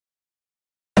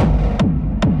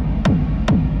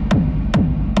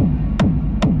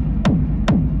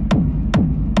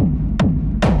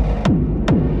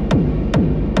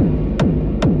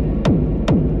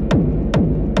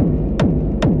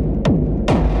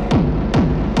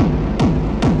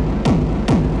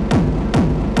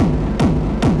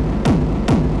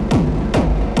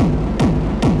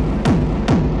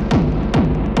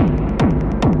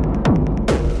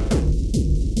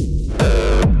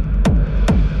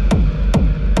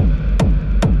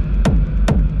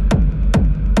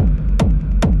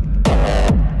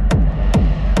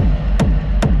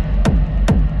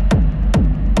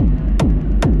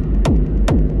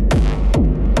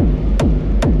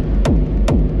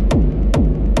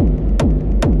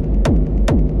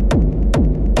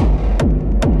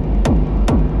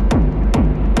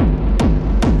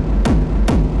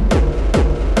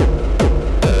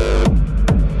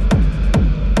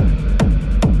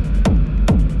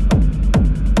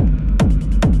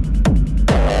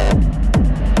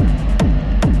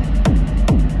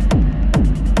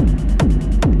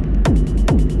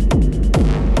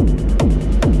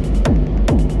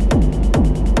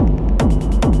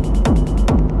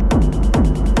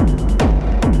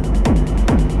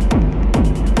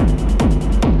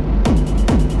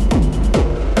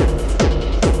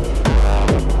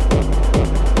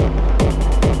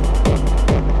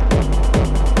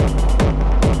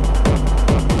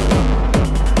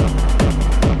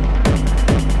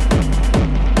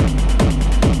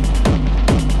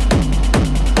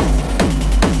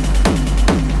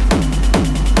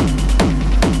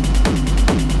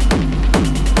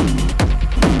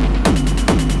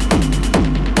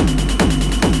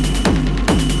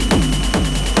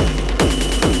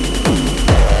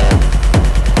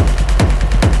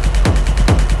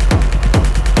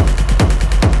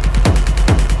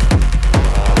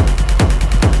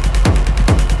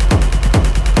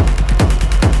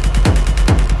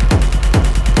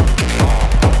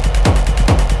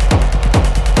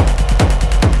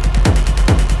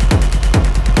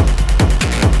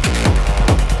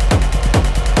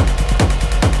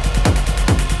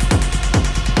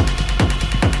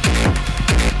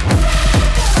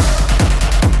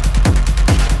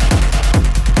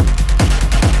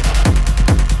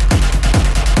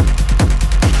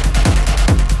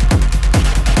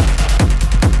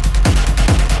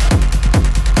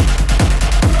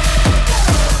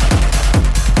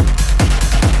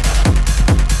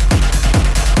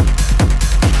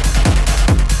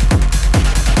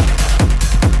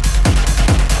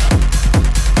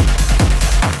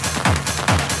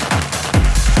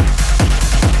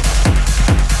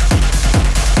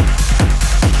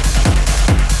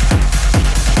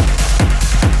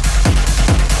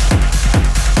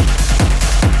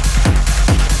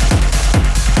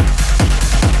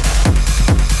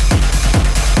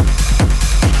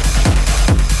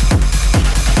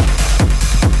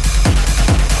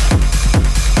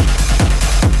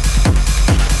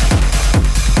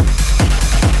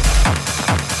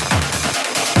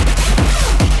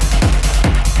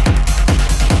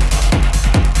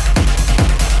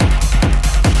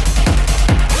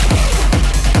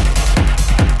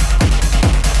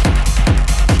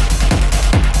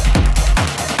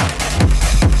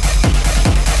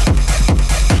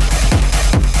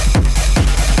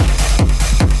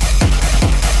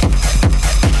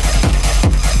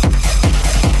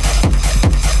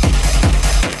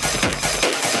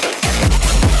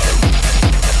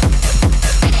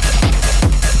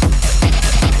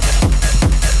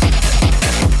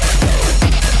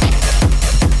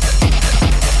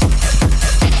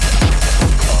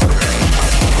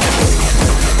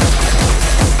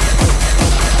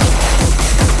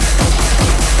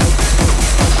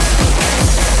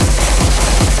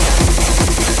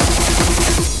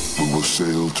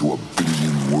to a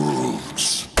billion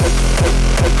worlds.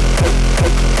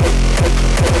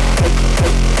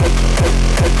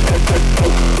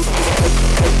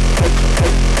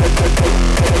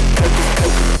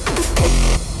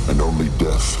 And only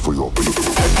death for your people.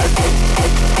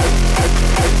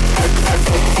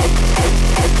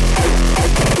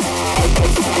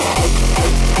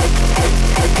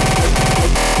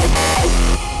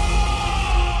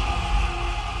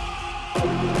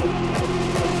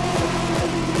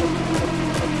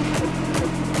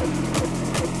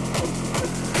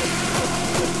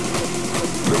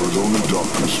 There is only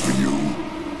darkness for you,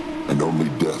 and only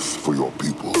death for your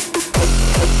people.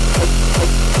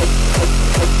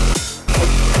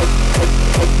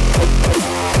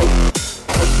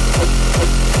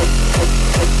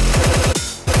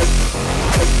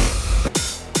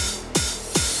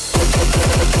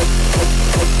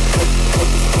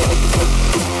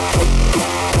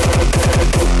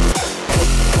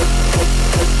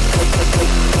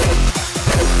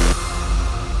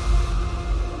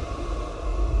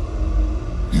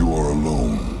 You are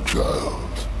alone, child.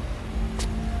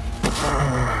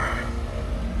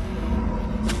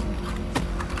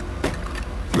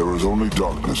 There is only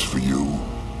darkness for you,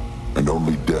 and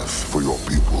only death for your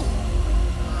people.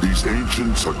 These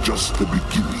ancients are just the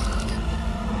beginning.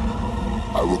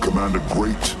 I will command a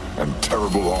great and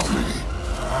terrible army.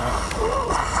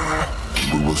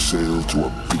 We will sail to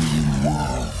a billion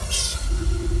worlds.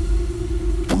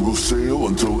 We will sail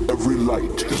until every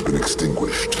light has been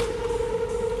extinguished.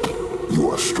 You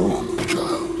are strong,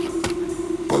 child,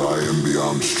 but I am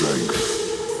beyond strength.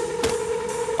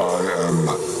 I am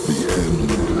the end.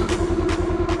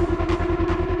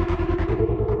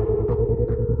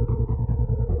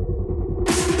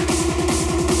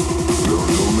 There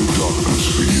is only darkness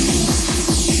for you,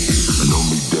 and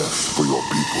only death for your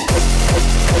people.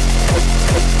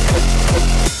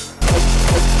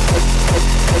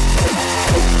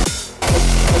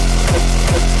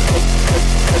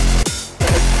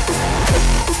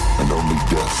 And only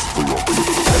death for your people.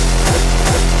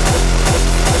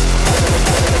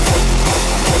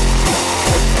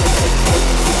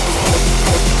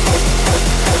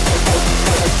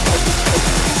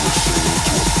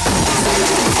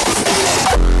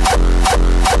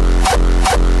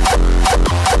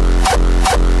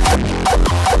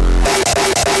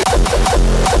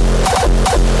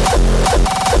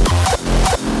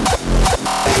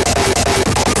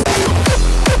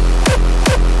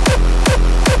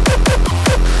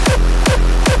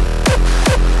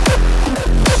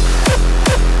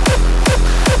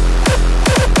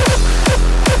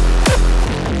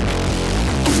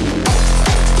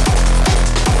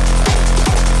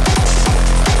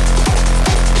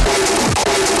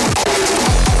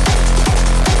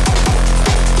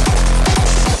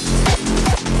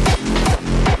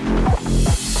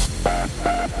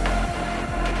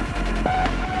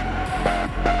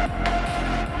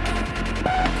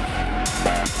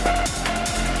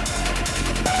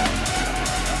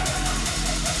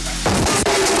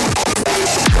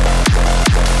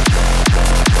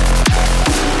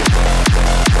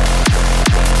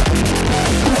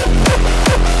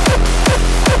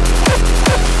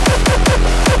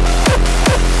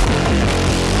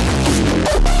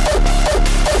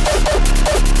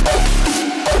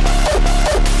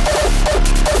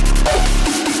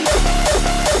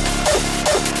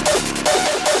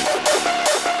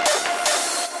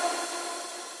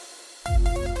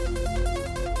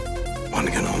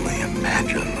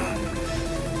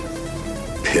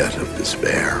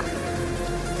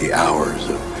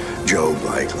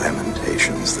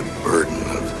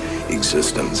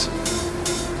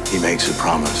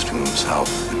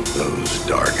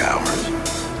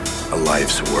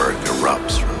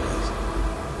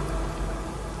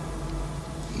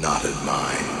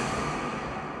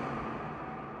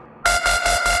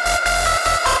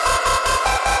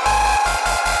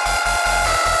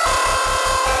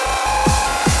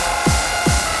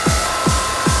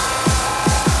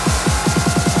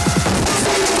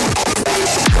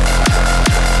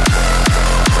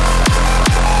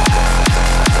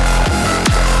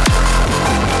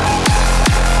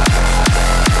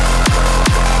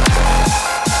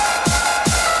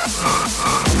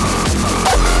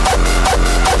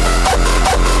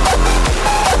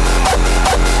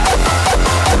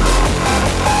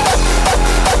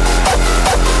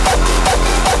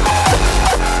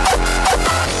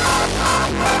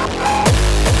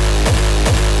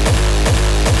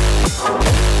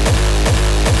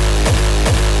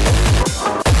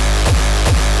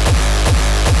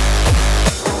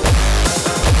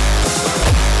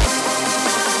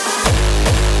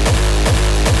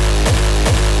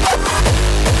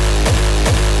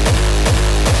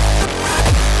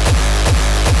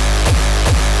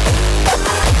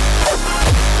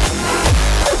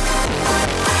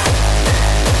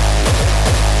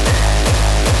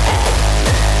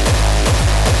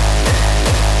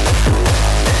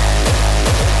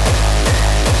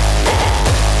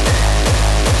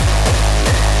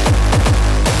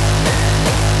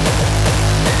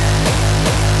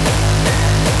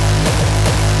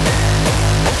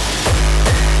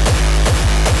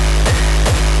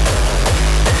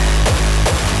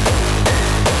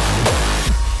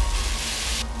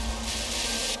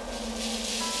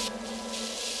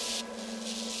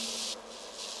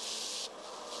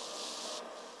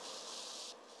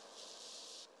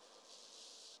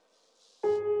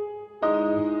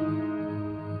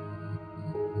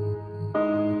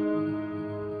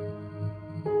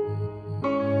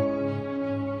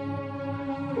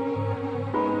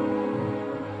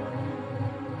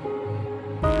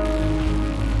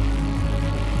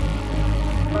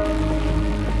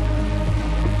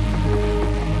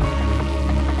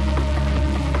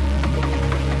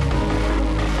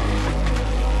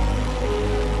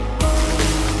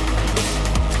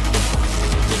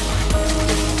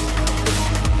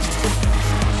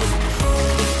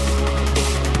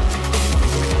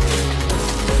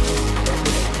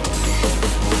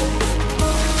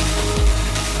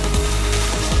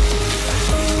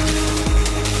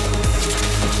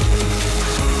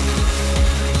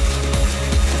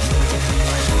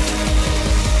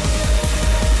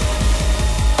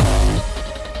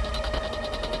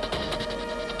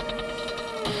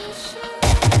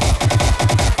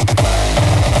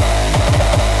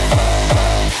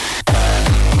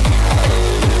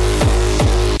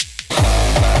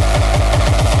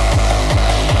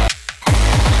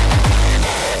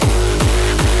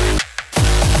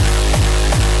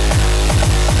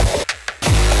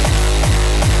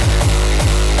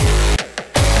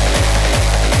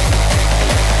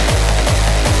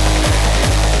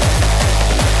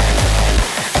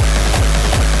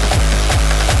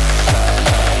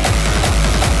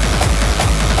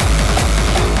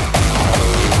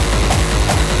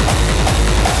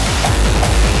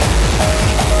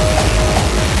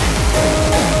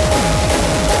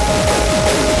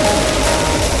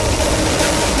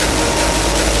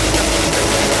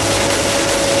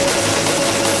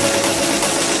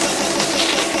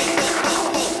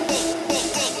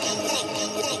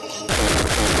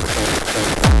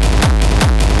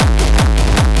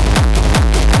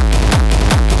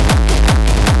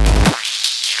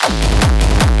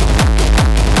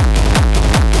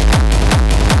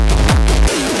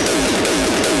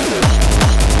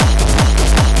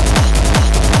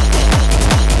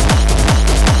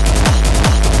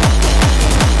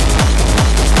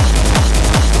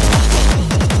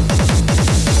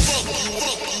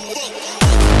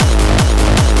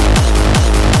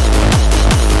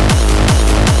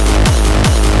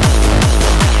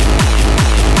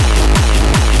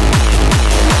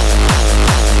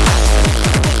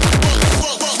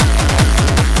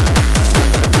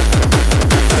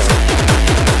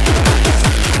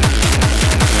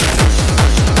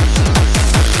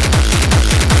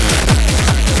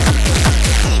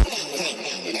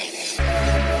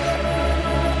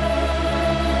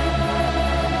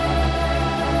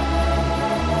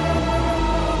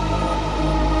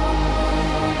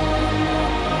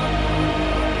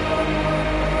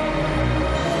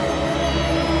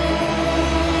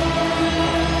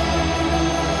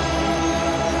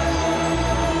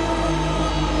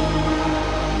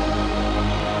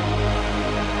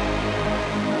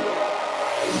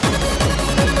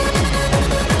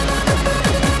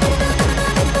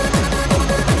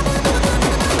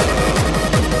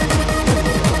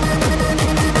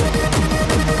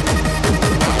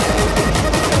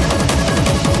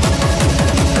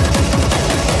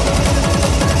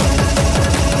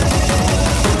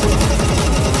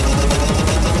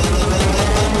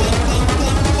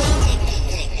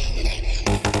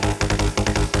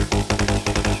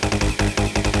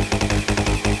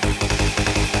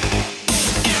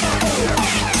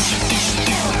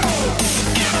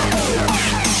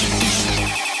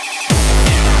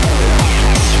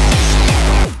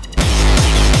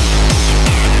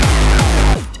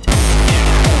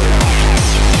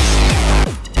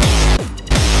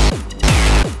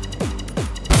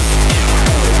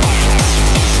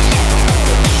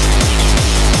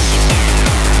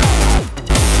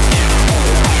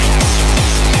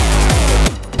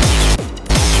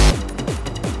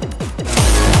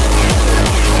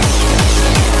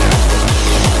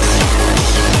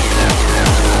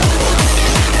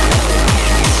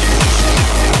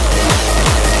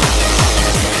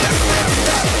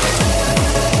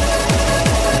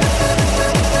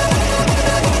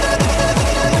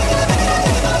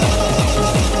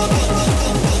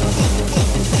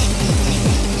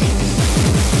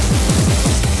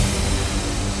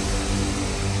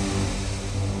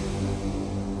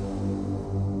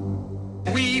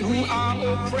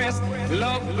 oppressed.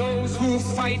 Love those who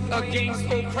fight against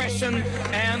oppression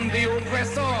and the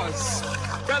oppressors.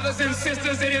 Brothers and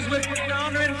sisters, it is with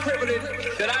honor and privilege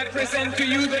that I present to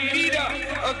you the leader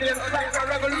of the Icebreaker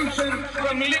revolution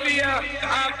from Libya,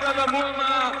 our brother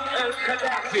Muammar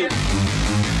al-Gaddafi.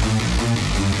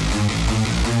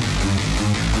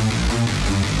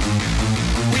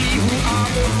 We who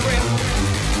are oppressed,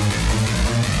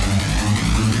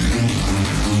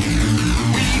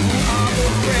 we who are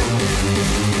oppressed,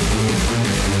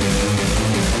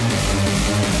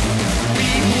 we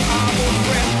who are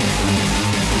oppressed,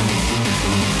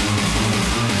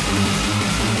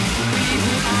 we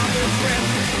who are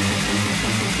oppressed,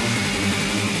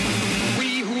 we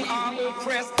who are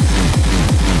oppressed.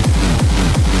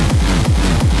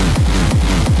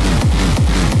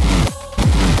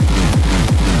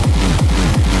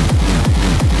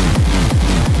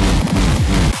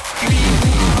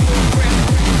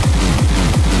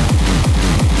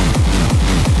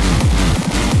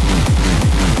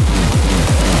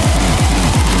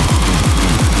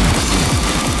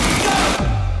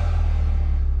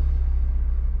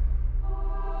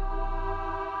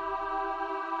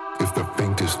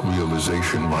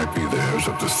 Realization might be theirs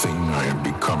of the thing I am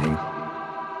becoming.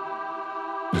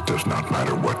 It does not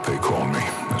matter what they call me,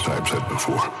 as I have said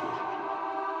before.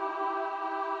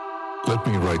 Let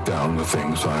me write down the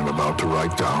things I am about to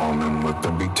write down, and let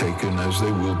them be taken as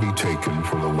they will be taken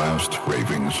for the last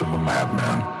ravings of a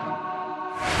madman.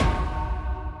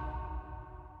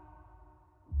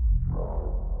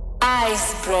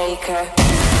 Icebreaker.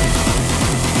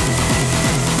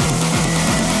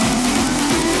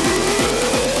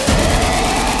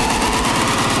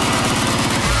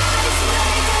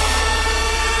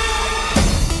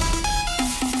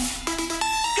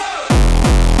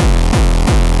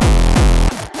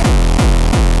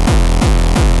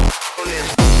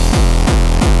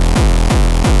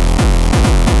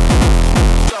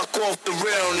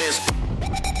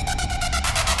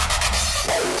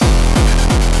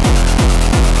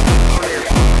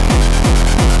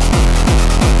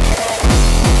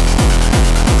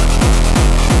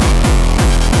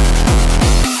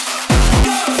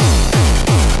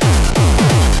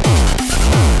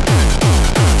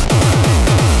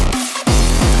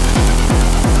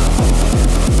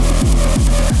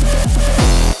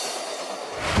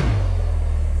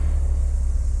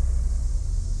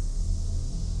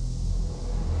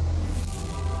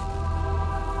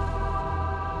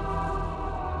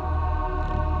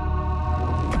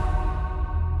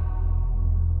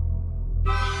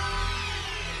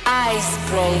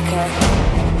 Icebreaker.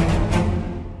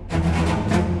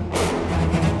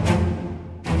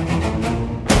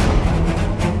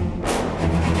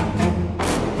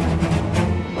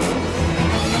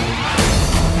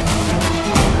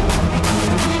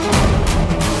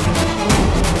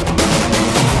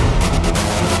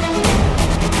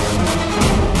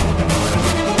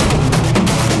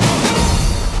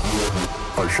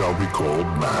 I shall be called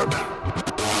mad.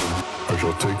 I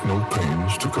shall take no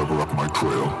pains to cover up my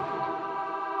trail,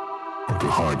 or to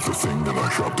hide the thing that I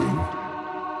shall do.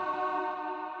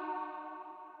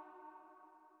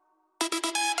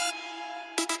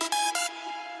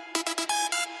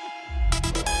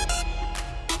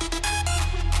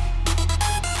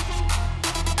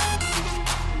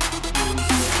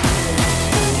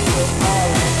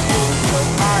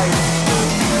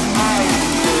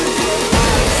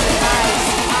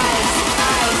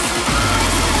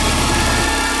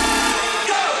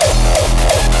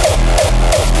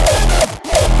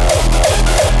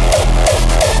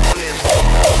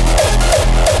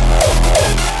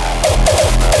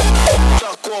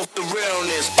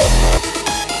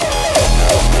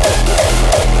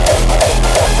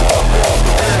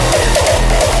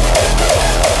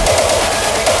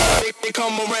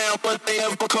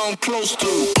 Close to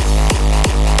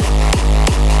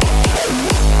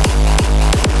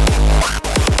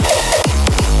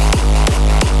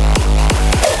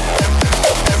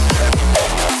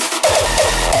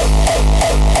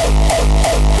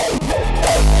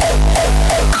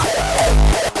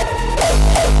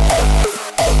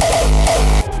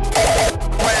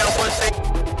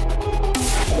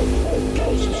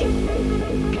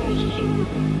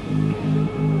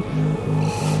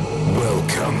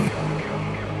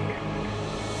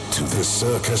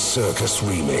Circus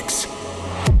remix.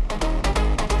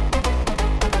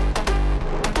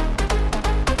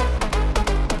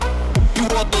 You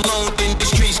walk alone in the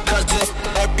streets, cousin.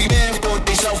 Every man for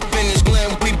himself in his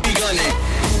glen, we be gunning.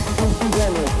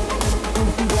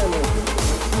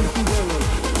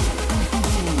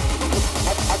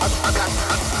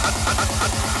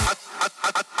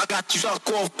 I got you stuck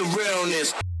off the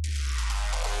realness.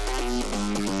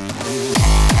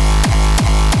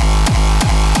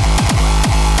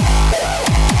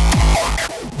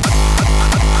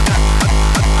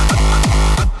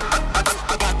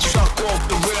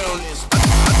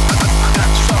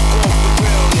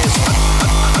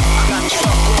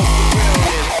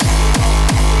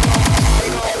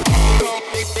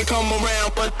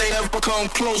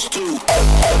 close to.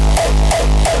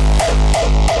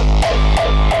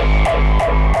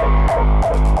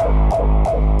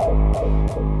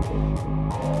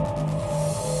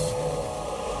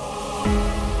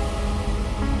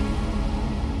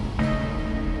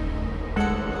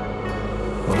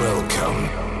 Welcome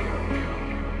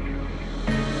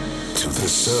to the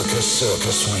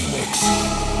Circus remix.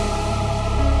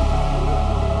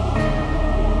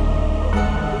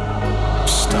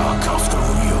 Stark off the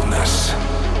realness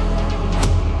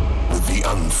with the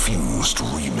Unfused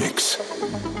remix.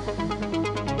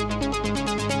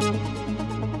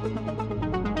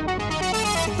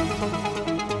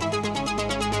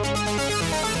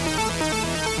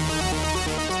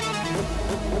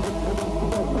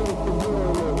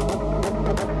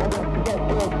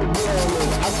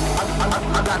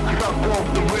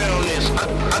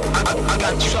 I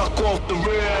got struck off the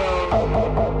rail.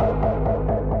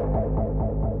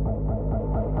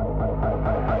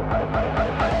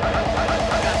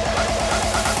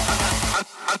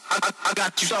 I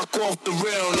got struck off the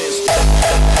realness.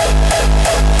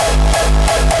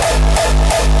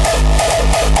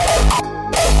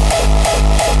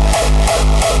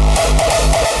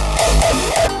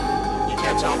 You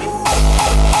can't tell me.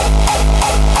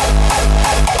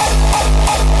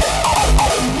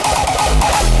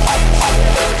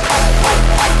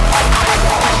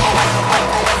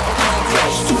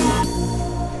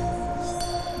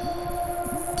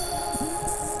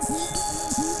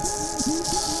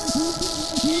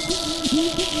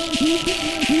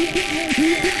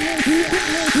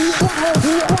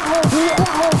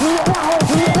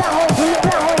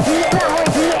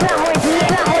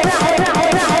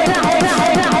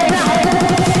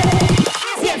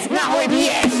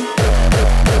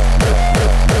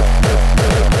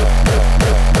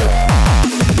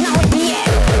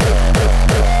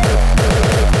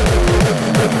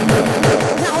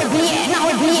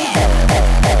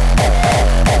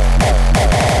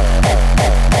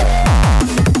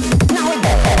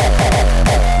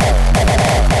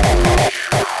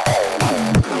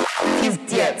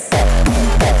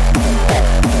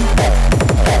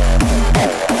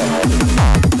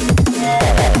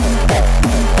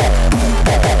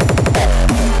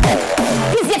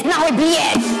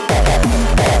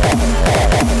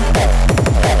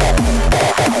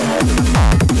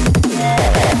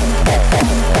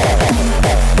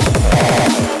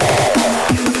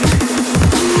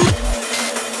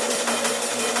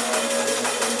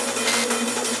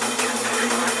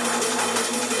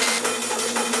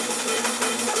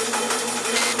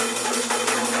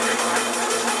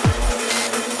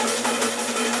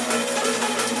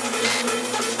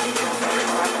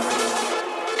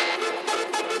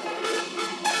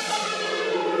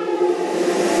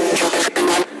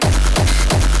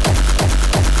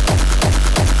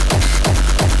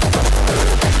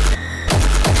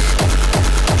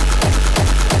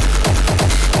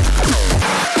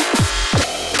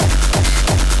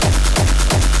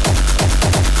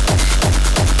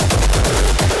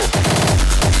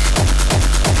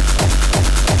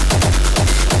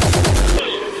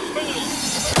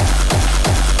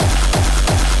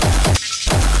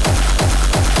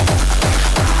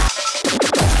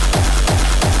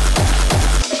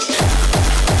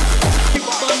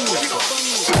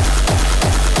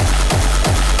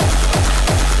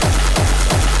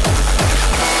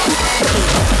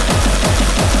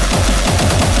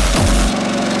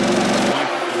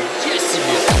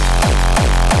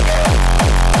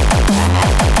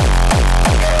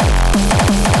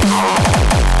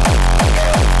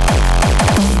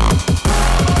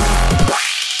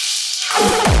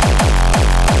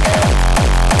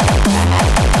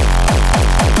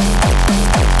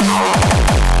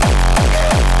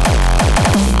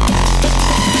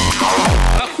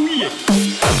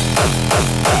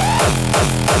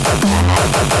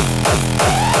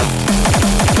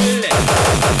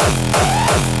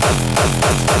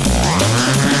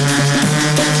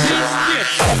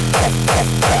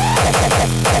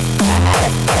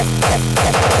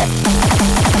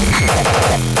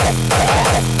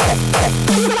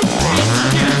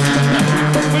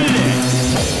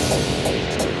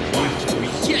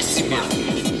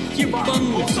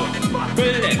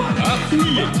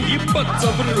 ебаться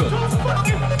в рот.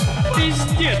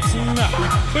 Пиздец нахуй,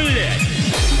 блядь.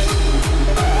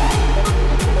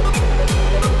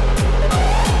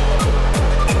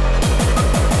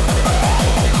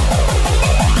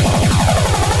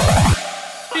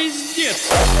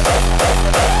 Пиздец.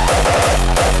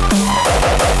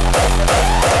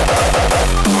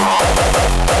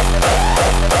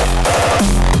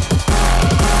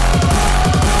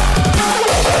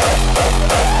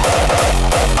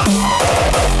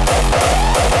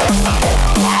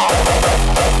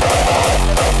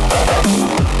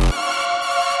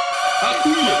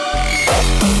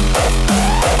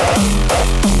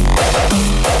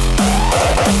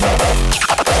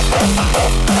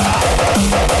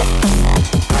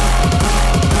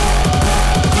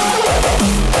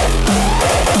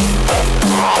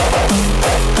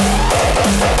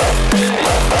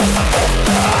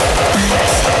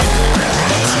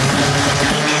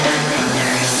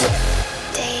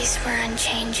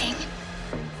 unchanging.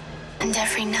 And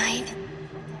every night,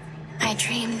 I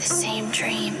dream the same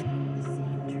dream.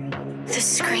 The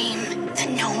scream that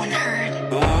no one heard.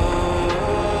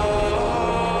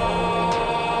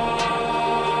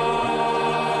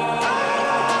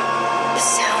 The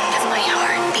sound of my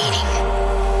heart beating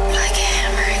like a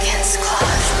hammer against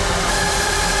cloth.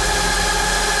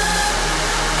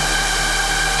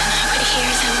 And I would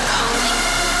hear them calling,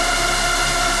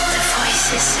 the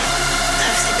voices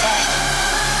of the dead.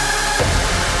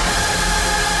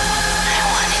 I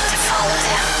wanted to follow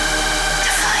them,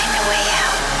 to find a way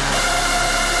out.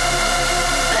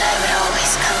 But I would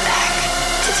always come back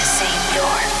to the same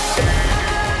door.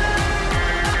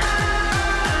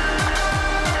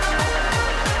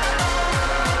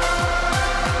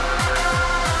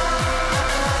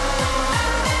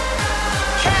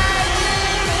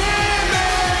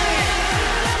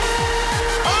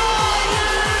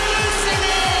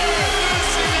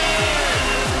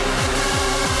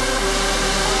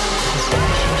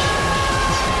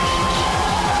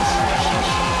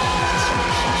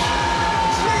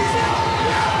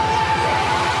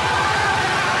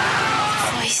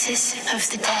 Of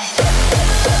the dead.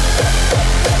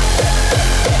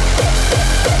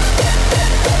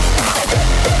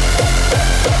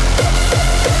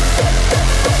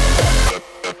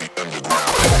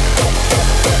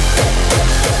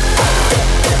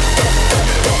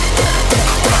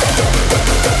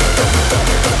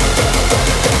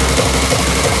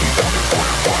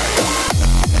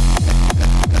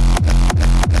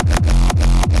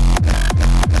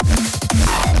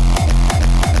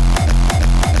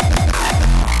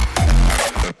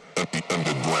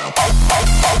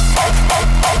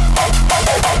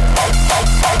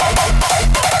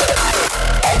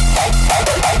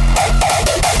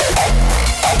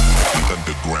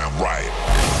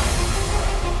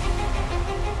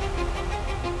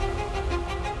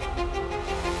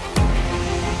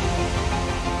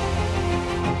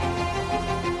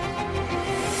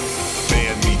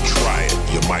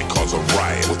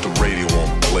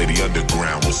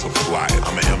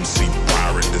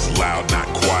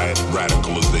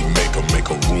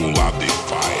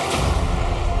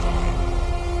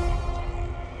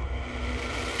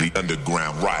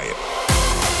 Underground Riot.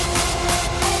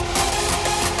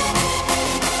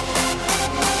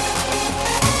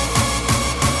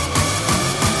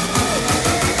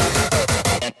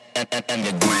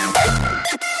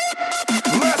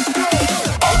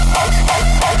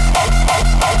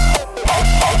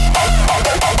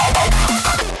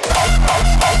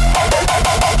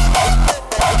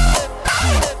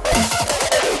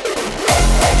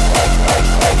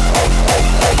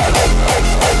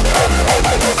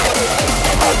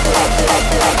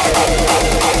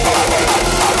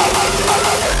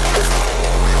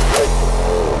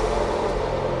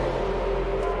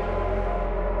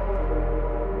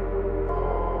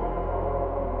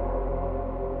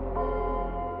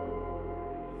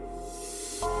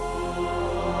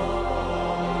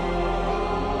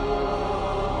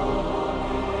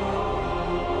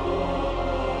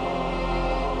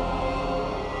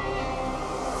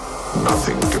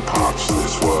 Nothing departs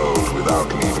this world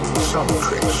without leaving some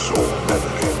trace or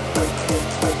memory.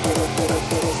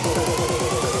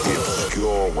 The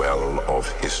obscure well of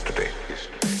history.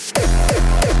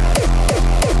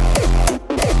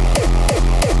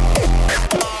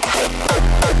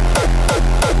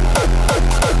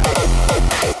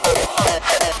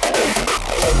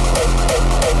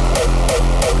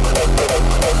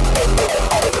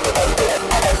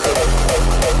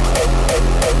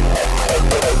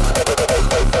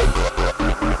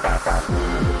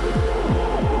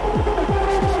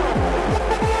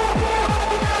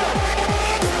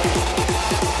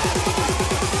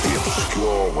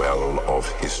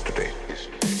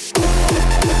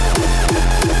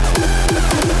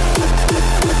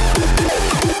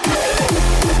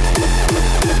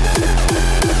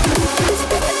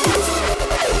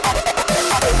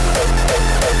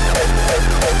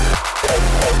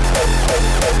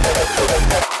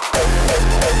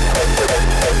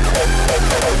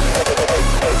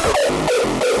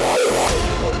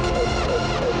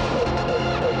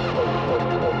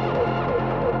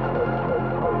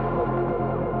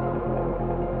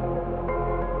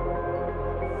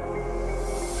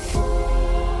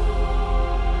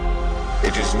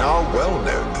 It is now well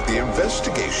known that the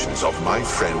investigations of my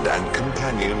friend and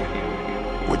companion,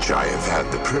 which I have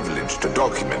had the privilege to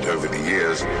document over the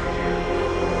years,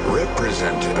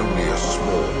 represent only a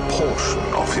small portion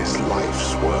of his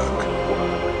life's work.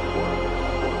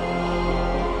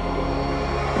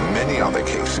 Many other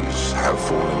cases have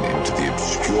fallen into the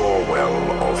obscure well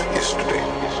of history.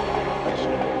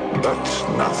 But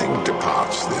nothing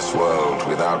departs this world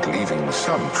without leaving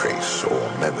some trace or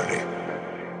memory.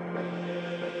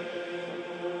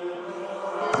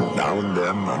 And now and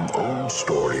then an old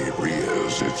story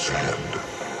rears its head.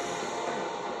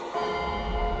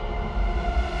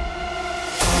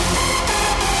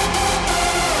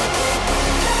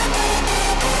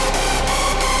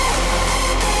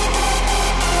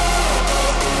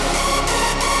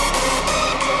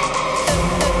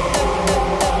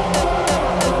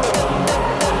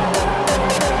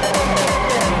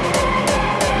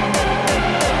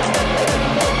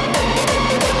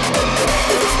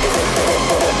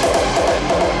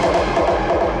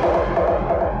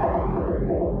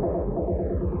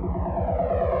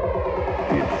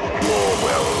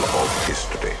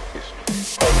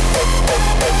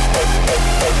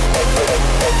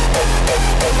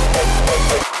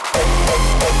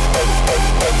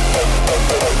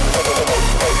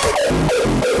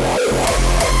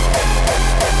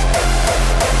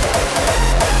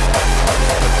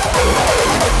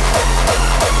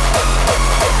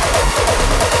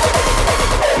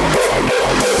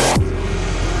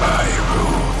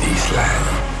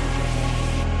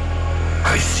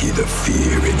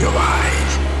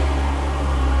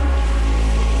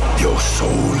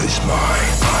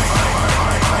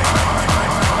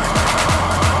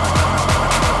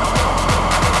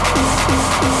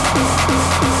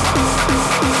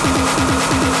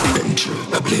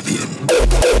 Oblivion.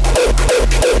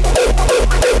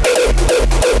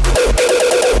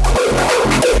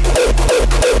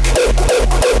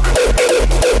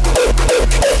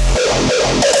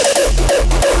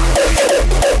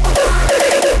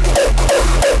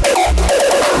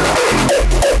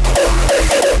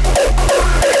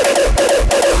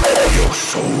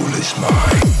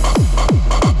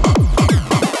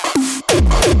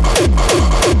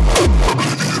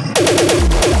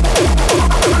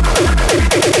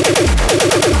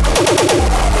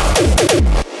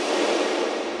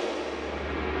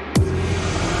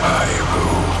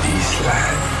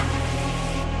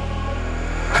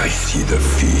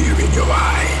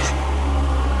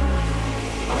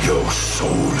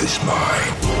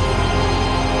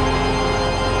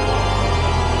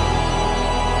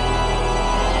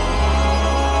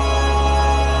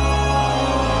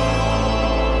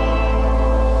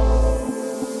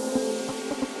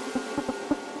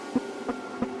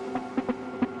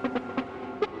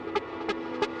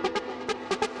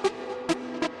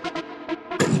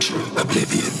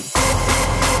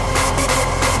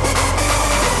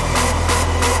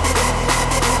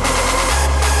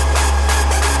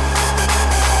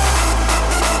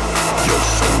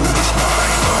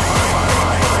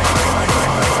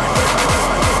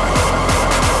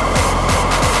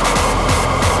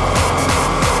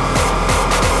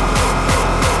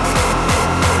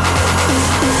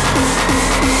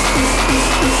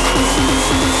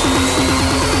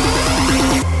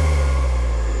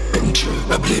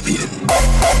 Oblivion.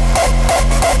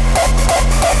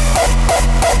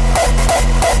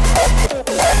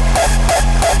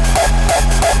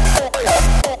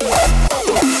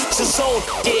 It's so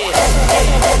yeah.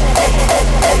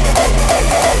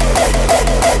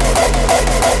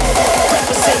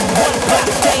 Represent one by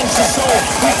the danger zone.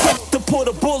 We quick to put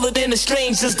a bullet in a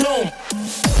stranger's dome.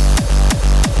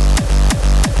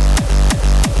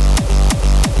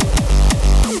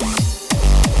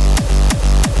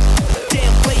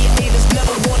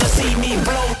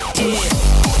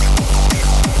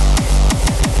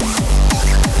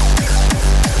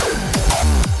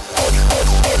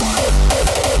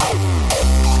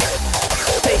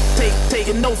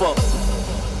 Over.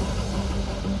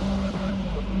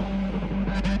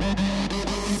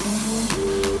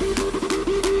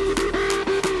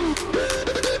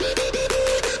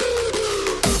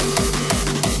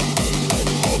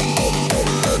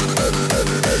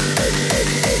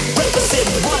 Represent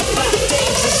one by the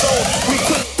danger zone. We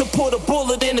quick to put a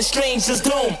bullet in a stranger's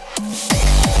dome.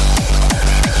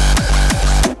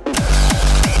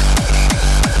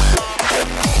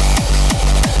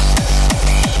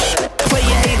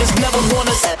 Never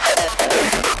wanna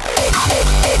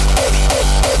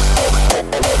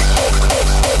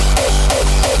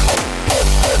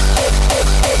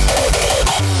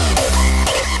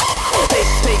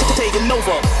taking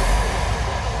over.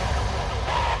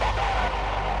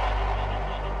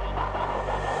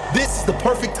 This is the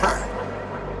perfect time.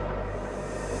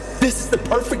 This is the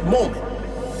perfect moment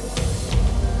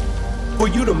for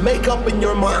you to make up in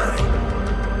your mind.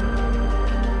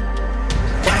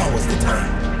 Now is the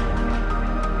time.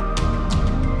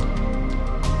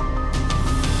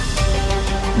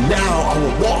 Now I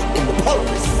will walk in the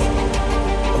purpose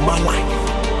of my life.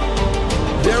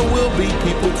 There will will be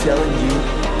people telling you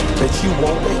that you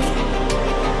won't make it.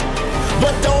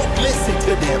 But don't listen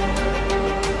to them.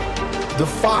 The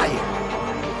fire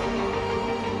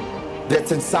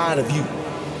that's inside of you,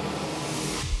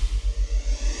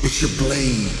 it should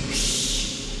blaze.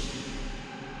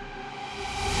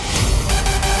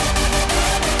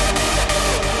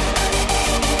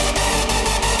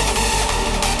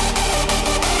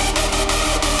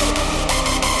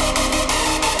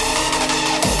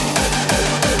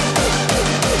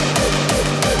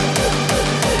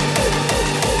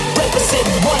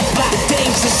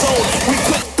 We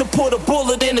quick to put a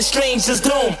bullet in a stranger's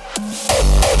dome.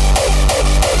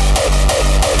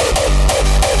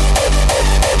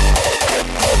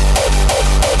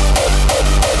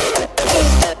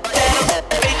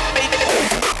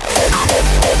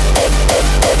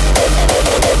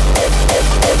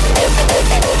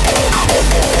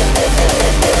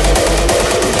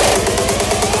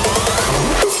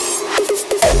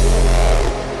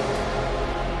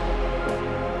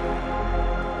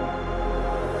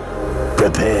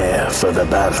 Prepare for the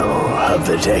battle of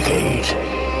the decade.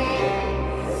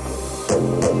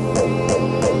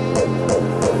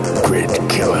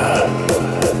 GridKiller.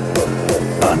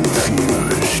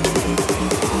 Unfused.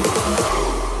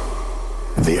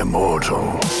 The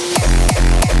Immortal.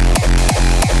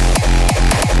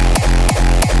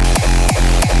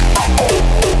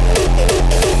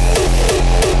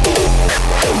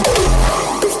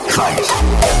 Fight.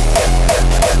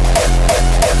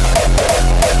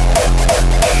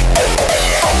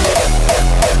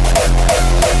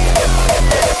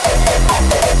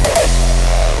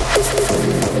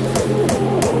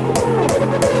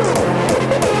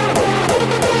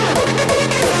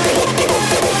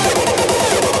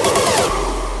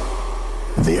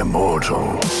 The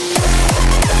Immortal.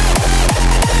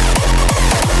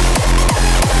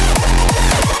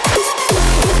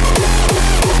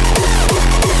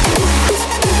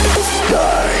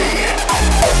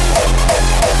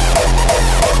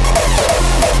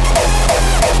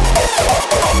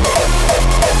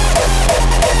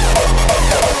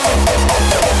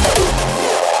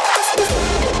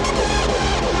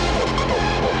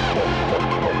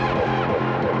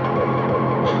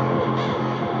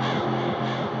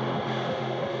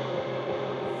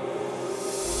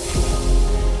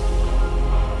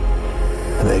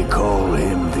 They call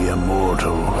him the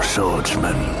Immortal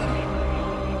Swordsman.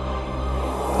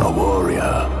 A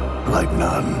warrior like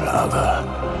none other.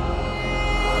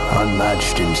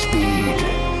 Unmatched in speed,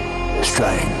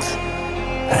 strength,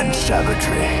 and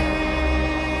savagery.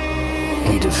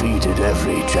 He defeated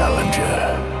every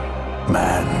challenger,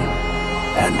 man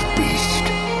and beast.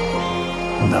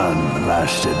 None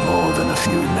lasted more than a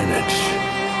few minutes.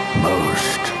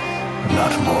 Most,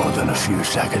 not more than a few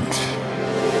seconds.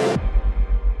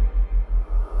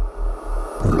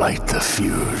 Light the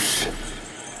fuse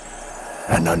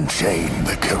and unchain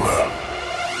the killer.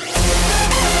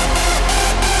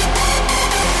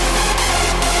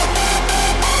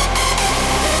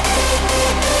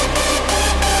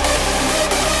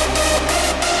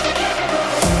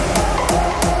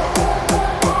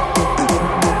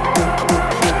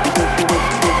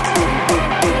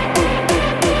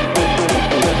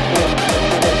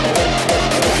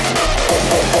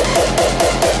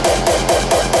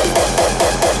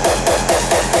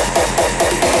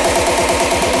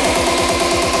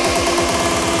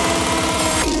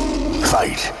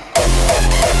 Fight.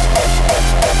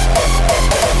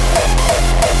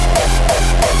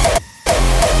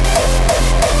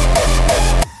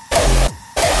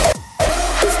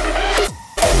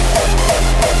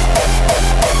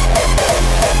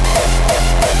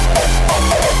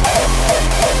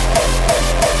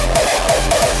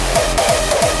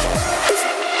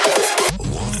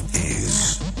 What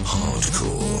is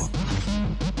hardcore?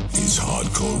 Is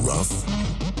hardcore rough?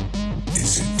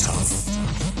 Is it tough?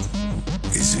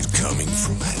 Is it coming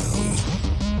from hell?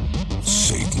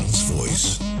 Satan's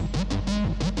voice?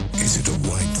 Is it a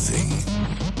white thing?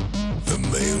 A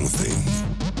male thing?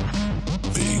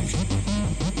 Big?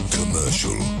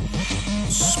 Commercial?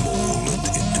 Small and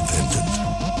independent?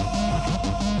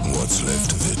 What's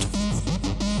left of it?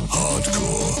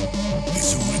 Hardcore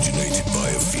is originated by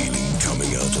a feeling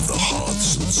coming out of the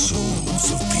hearts and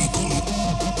souls of people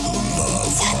who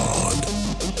love hard.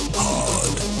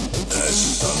 Hard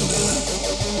as thunder.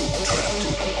 Trapped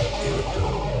in a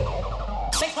dome.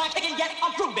 Baseline kicking, yet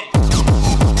I'm grooving.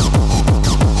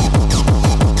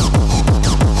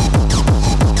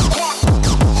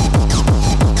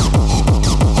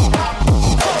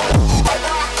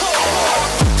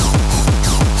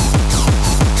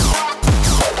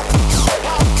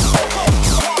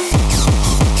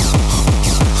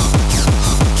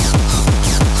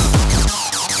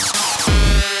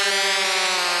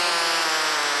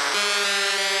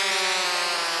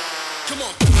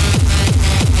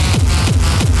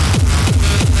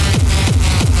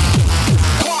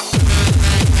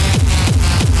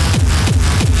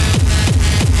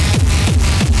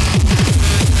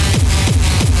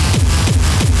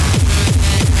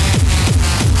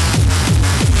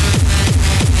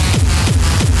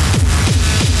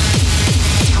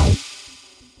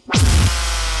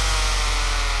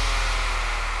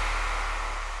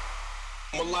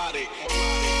 melodic.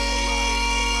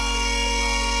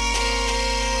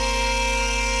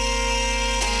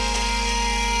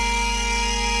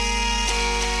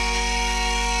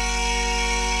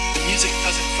 The music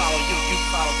doesn't follow you, you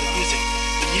follow the music.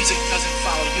 The music doesn't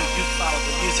follow you, you follow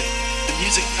the music. The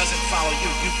music doesn't follow you,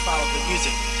 you follow the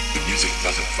music. The music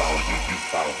doesn't follow you, you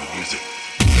follow the music.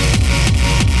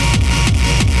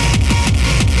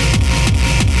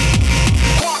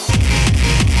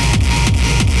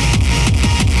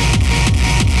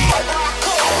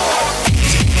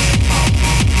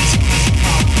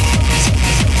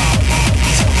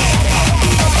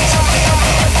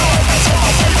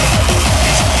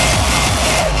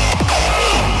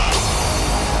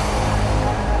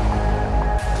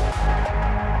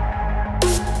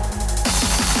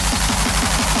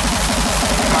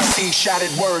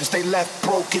 Shattered words, they left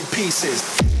broken pieces.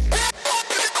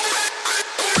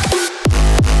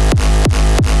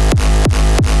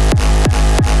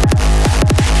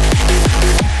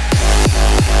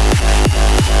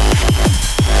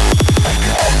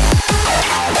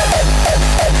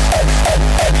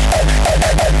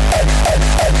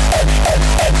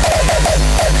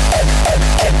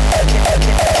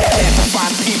 Can't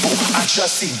find people, I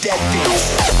just see dead things.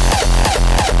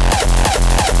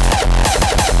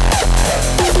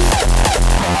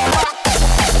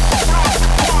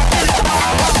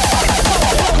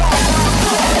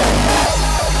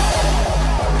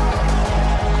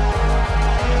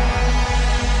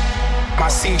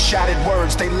 Shattered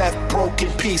words, they left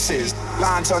broken pieces.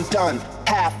 Lines undone,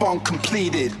 half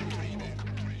uncompleted.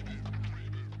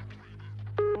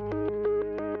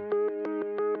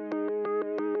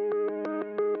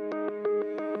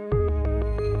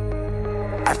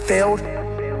 I failed,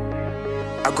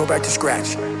 I'll go back to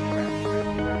scratch.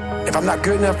 If I'm not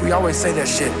good enough, we always say that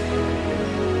shit.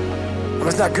 If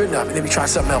it's not good enough, and then we try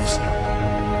something else.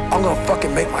 I'm gonna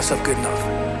fucking make myself good enough.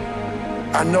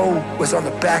 I know what's on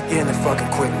the back end of fucking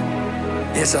quitting.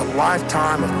 It's a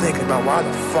lifetime of thinking about why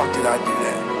the fuck did I do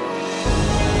that?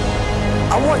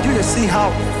 I want you to see how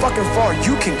fucking far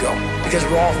you can go. Because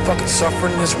we're all fucking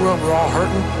suffering in this world, we're all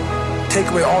hurting.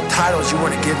 Take away all titles you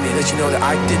want to give me and let you know that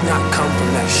I did not come from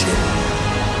that shit.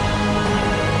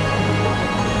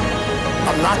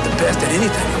 I'm not the best at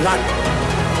anything.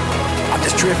 I'm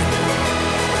just driven.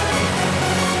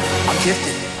 I'm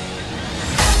gifted.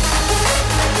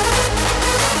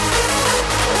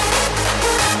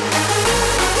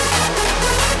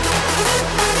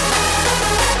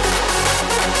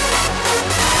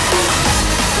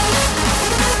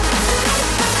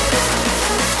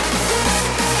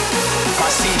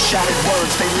 Shattered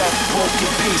words, they left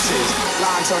broken pieces.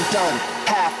 Lines undone,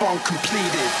 half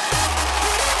uncompleted.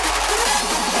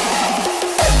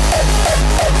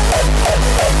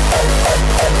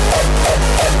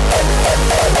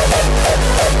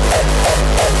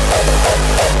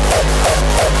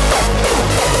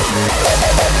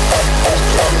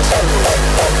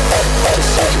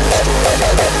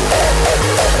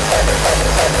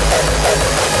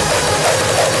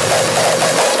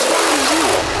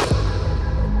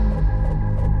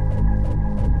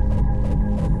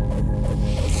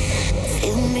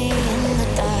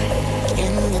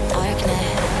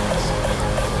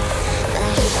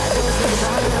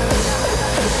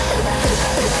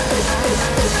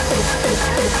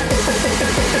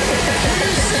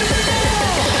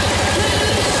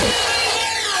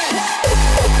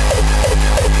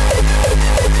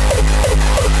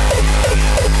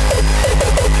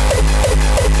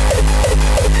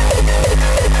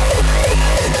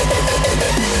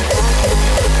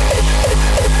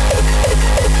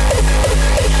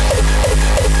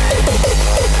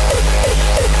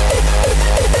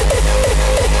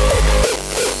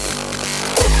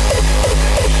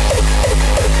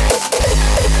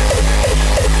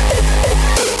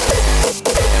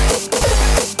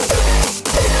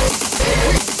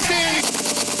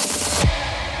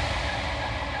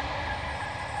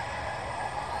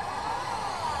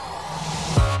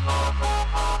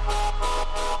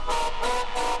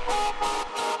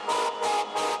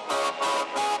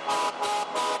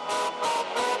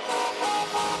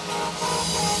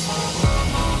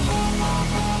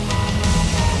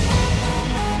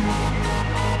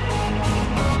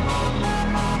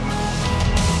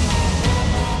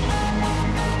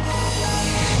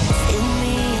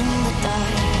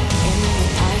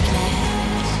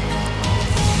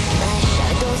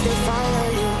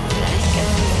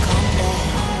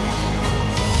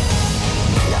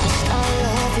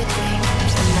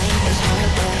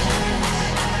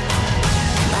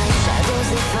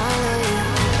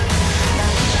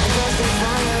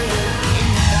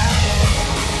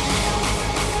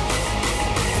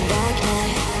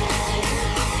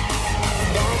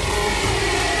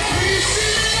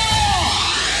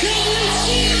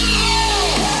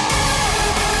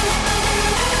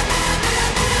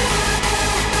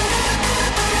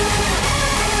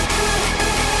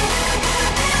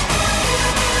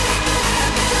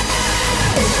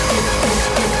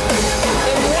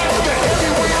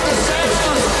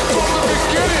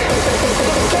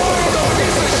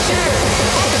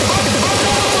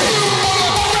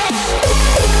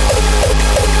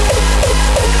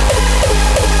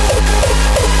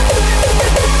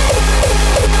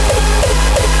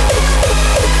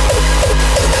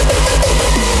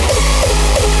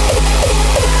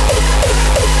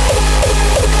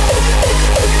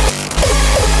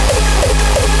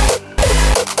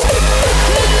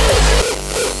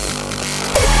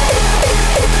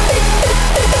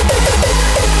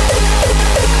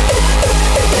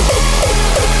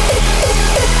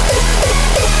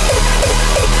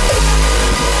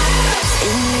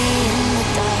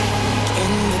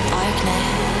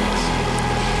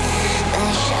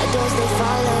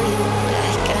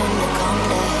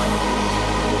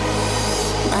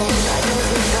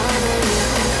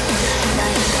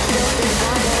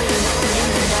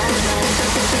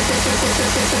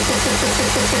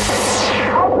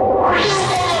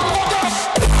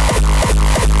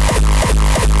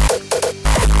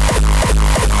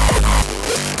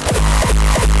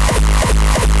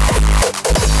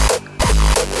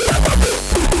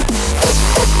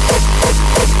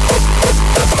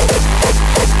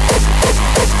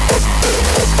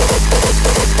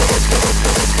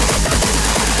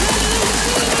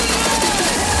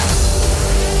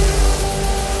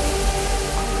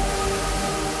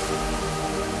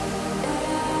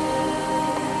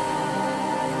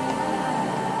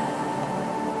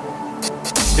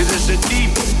 It is the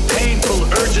deep, painful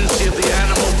urgency of the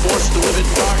animal forced to live in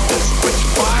darkness which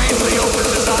finally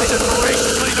opens its eyes and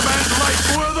voraciously demands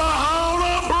life with a howl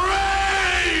of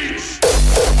rage!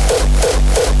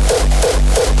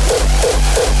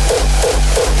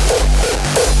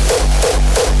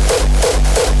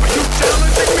 Are you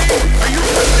challenging me? Are you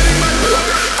questioning my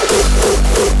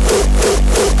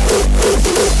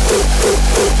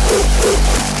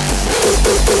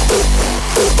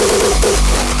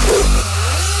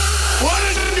What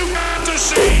is it you got to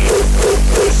see?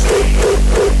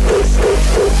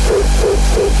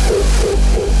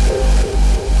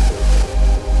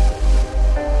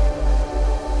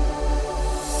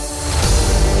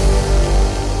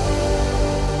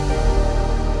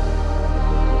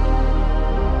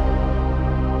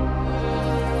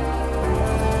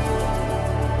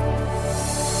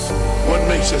 What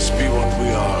makes us be what we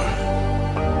are?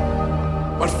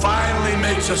 What finally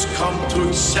makes us come to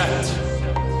accept?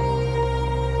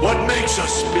 What makes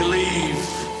us believe?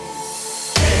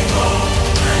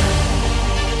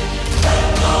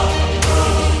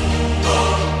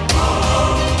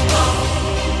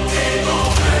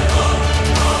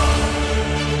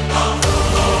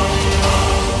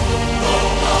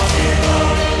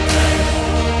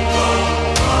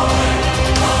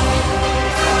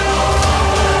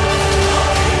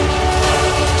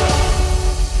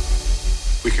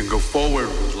 We can go forward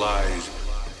with lies,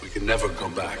 but we can never go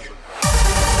back.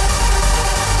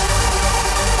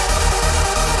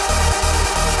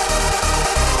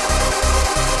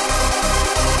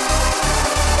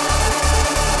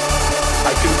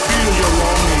 I can feel your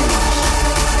longings,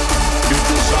 your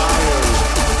desires.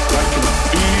 I can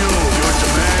feel your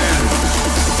demands.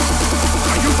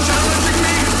 Are you challenging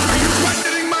me? Are you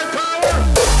questioning my power?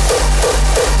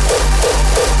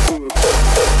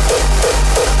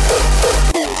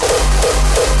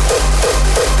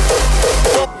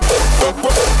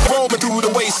 Rolling through the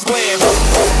wasteland.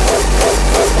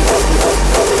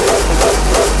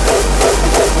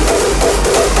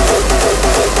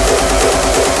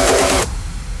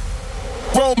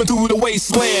 Roaming through the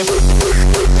wasteland.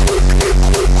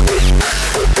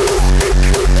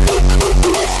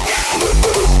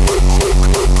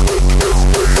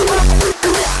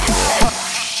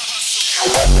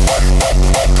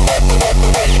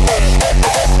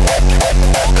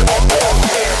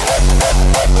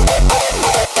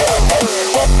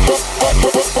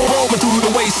 Roaming through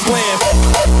the wasteland.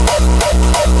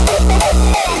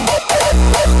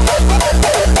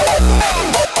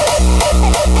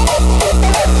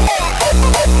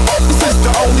 This is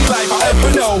the only life I'll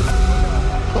ever know.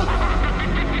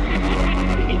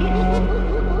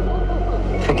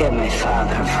 Forgive me,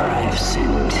 Father, for I have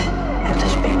sinned. It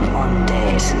has been 1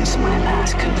 day since my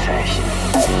last confession.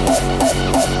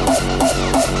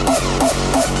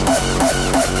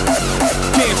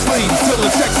 Can't sleep till the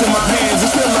checks in my hands is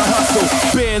still a hustle.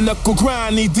 Bare knuckle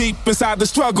grind, knee deep inside the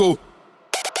struggle.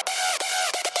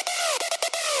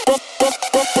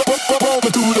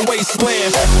 Roaming through the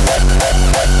wasteland.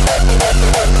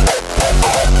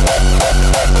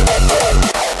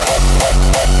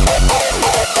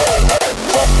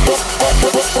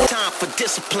 Time for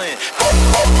discipline.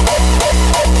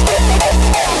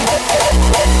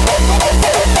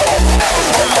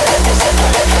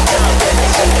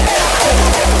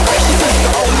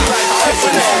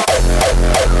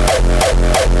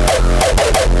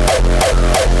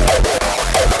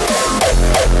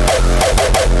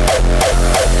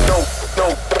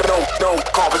 No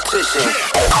competition.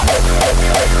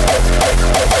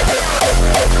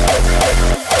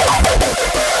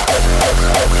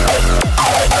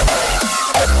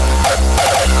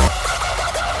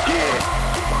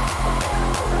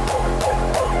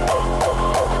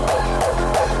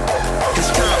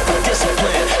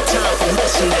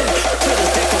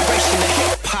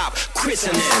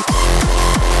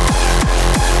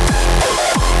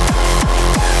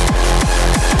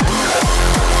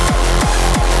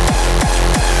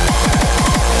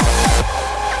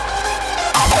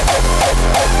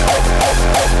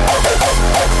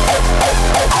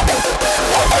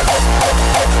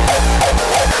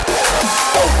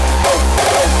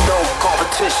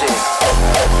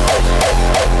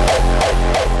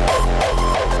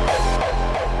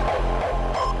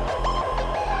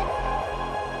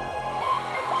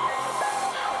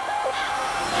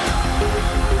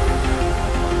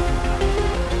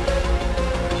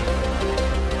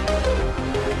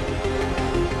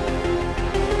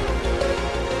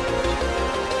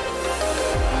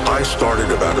 I started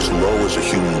about as low as a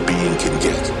human being can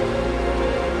get.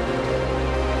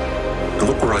 And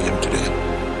look where I am today.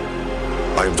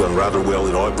 I have done rather well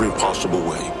in every possible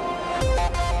way.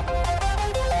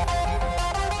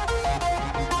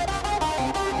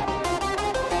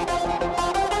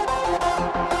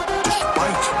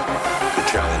 Despite the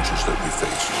challenges that we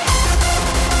face.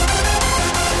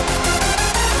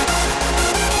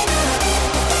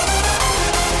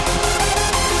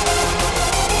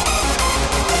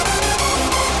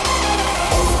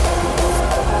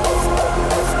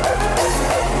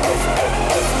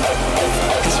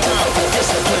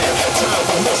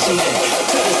 To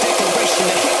the declaration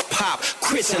of hip-hop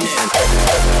christening.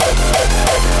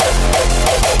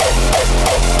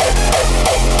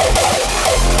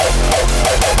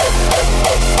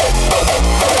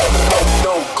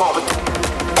 No competition.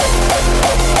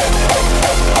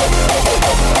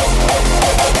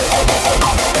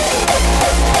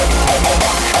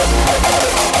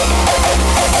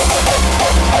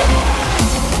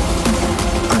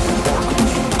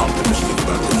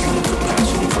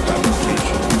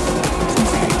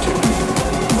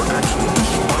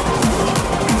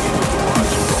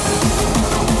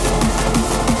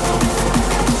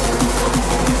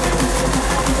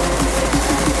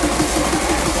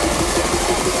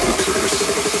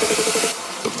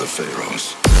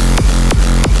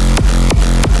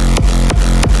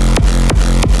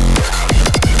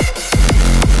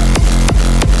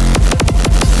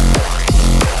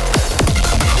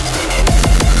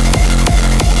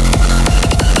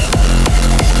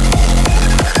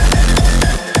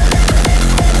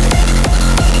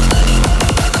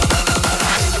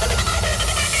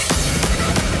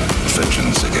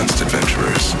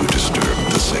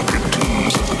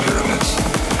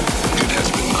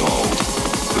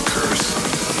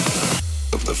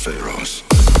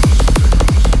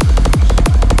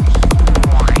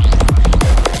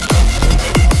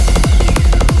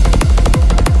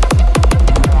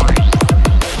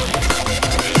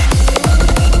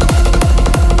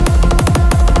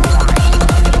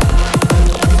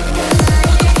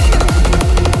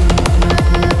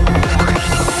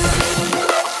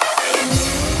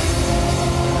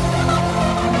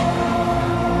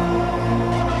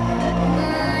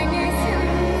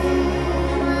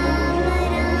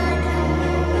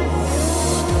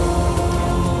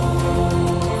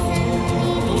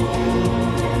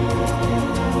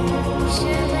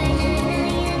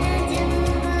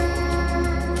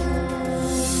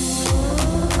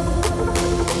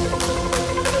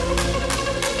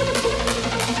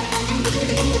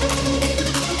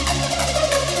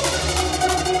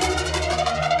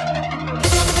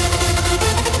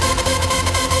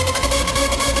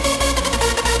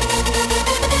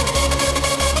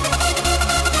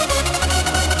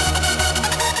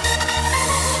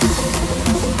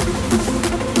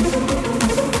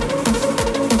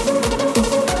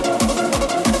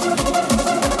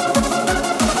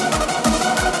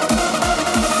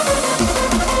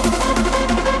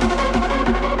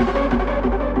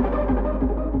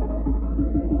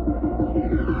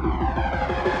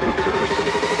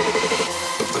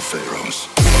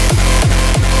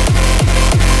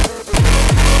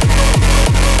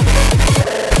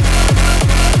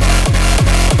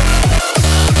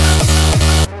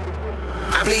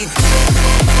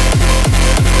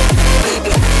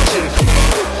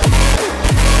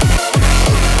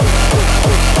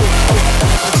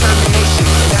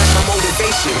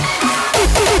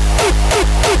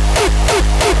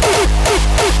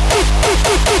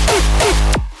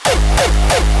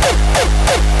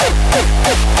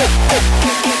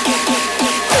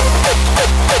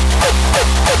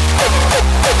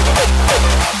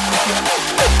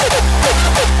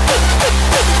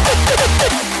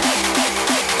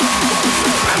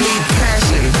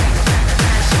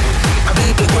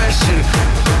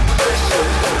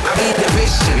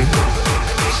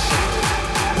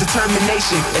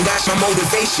 Determination, and that's my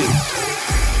motivation.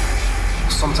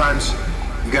 Sometimes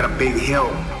you got a big hill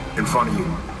in front of you,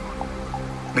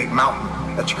 big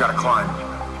mountain that you gotta climb,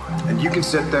 and you can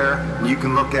sit there and you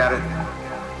can look at it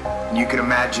and you can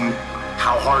imagine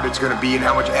how hard it's gonna be and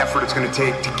how much effort it's gonna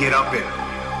take to get up it.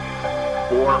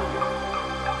 Or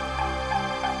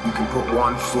you can put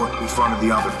one foot in front of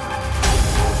the other.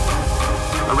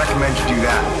 I recommend you do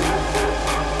that.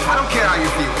 I don't care how you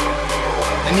feel,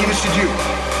 and neither should you.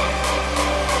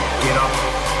 Get up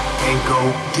and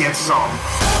go get some.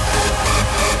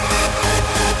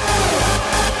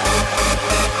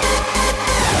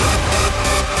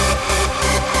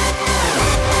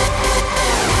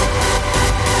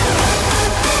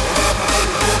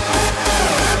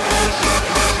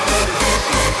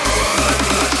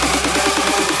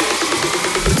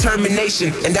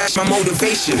 Determination, and that's my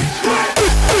motivation.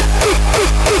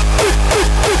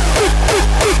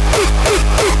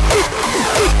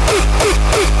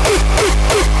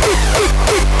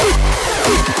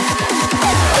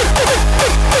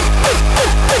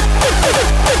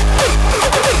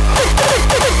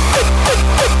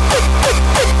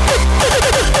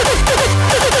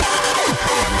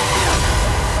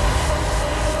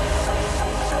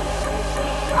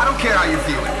 I don't care how you're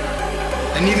feeling,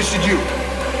 and neither should you.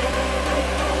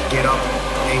 Get up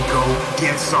and go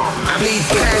get some. I need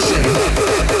passion.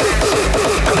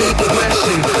 I need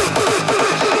aggression.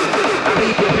 I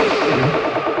need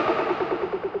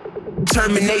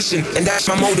determination, and that's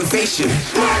my motivation.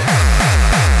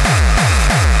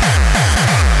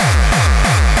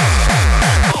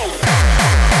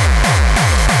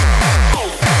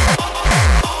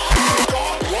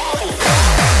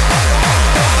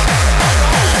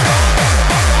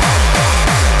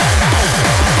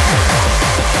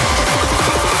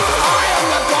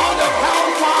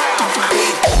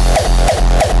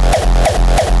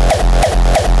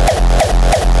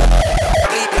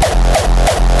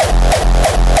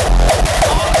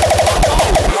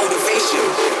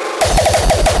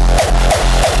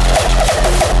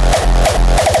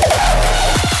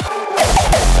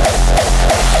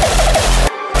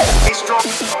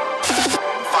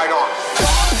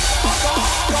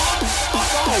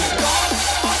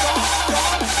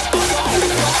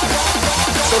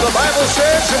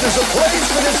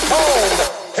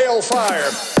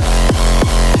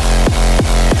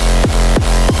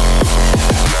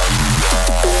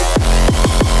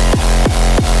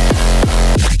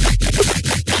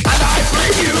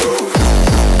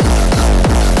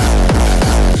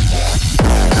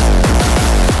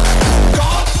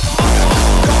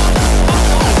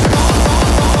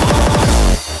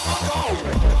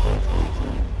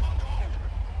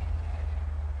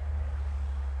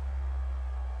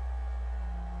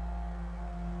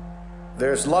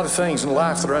 There's a lot of things in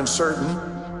life that are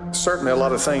uncertain. Certainly a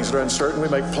lot of things that are uncertain. We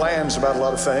make plans about a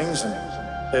lot of things and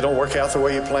they don't work out the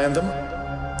way you planned them.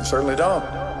 They certainly don't.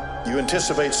 You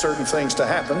anticipate certain things to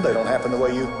happen. They don't happen the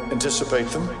way you anticipate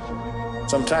them.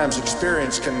 Sometimes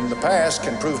experience in the past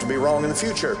can prove to be wrong in the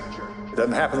future. It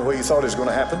doesn't happen the way you thought it was going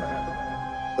to happen.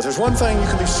 But there's one thing you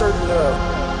can be certain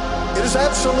of. It is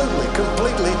absolutely,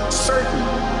 completely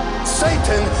certain.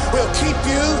 Satan will keep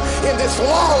you in this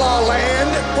la-la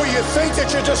land where you think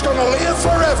that you're just going to live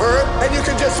forever and you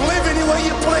can just live any way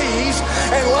you please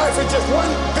and life is just one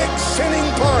big sinning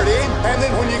party, and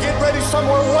then when you get ready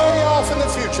somewhere way off in the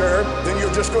future, then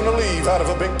you're just going to leave out of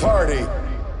a big party.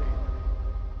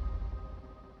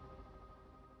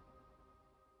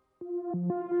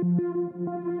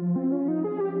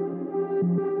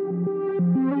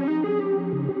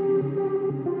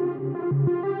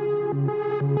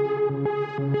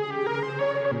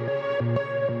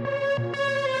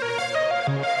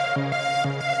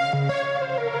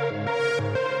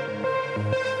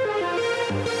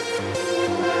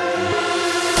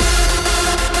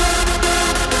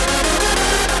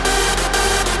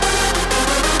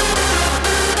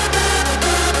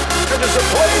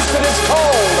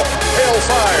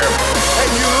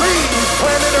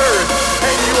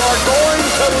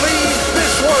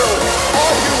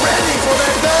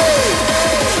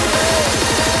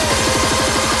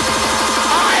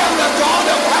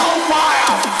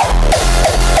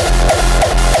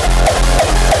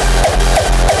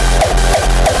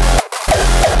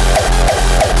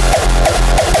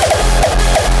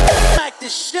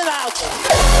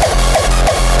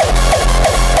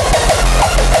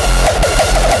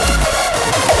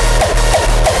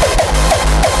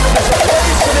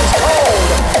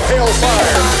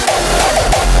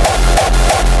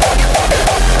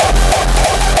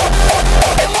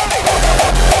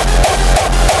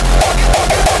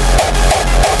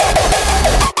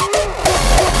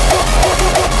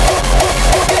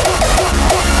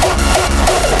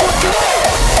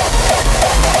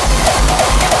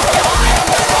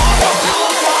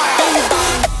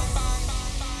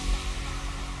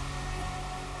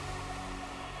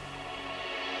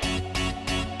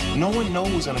 No one knows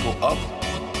who's gonna go up,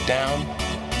 down,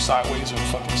 sideways, or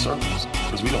fucking circles,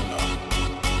 because we don't know.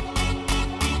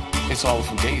 It's all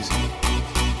fugazi.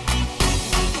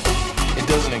 It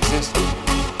doesn't exist.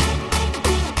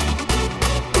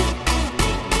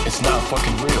 It's not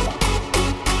fucking real.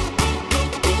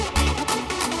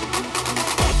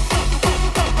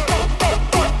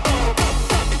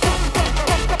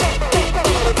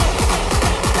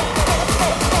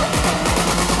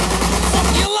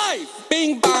 Fuck your life,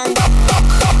 bing bang.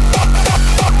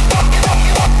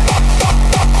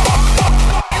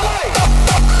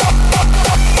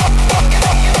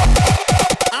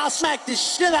 I'll smack the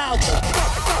shit out of you.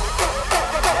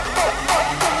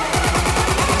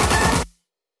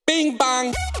 Bing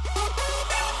bang.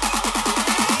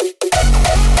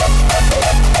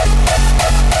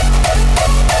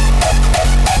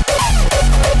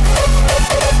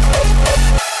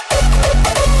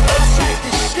 I'll smack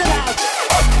the shit out of you.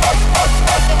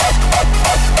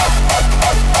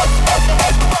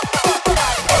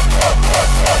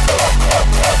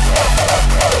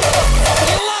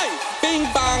 Your life, bing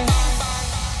bang.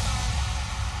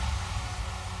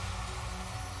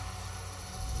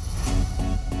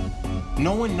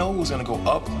 No one knows who's gonna go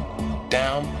up,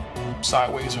 down,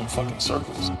 sideways, or in fucking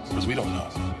circles, because we don't know.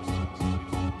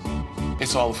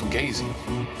 It's all fugazi.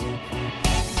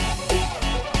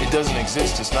 It doesn't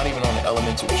exist. It's not even on the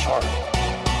elemental chart.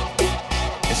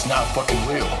 It's not fucking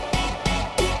real.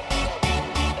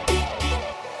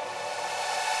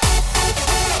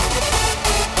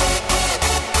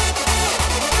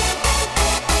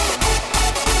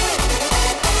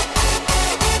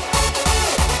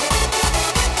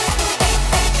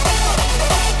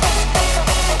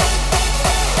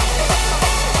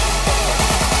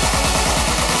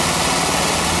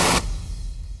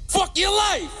 Fuck your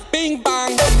life, bing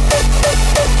bang.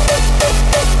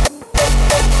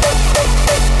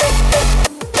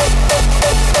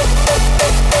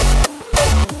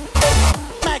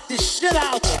 Smack the shit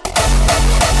out of you.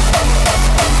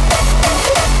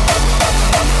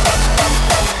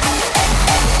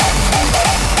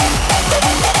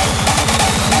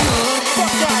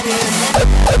 Fuck out of here.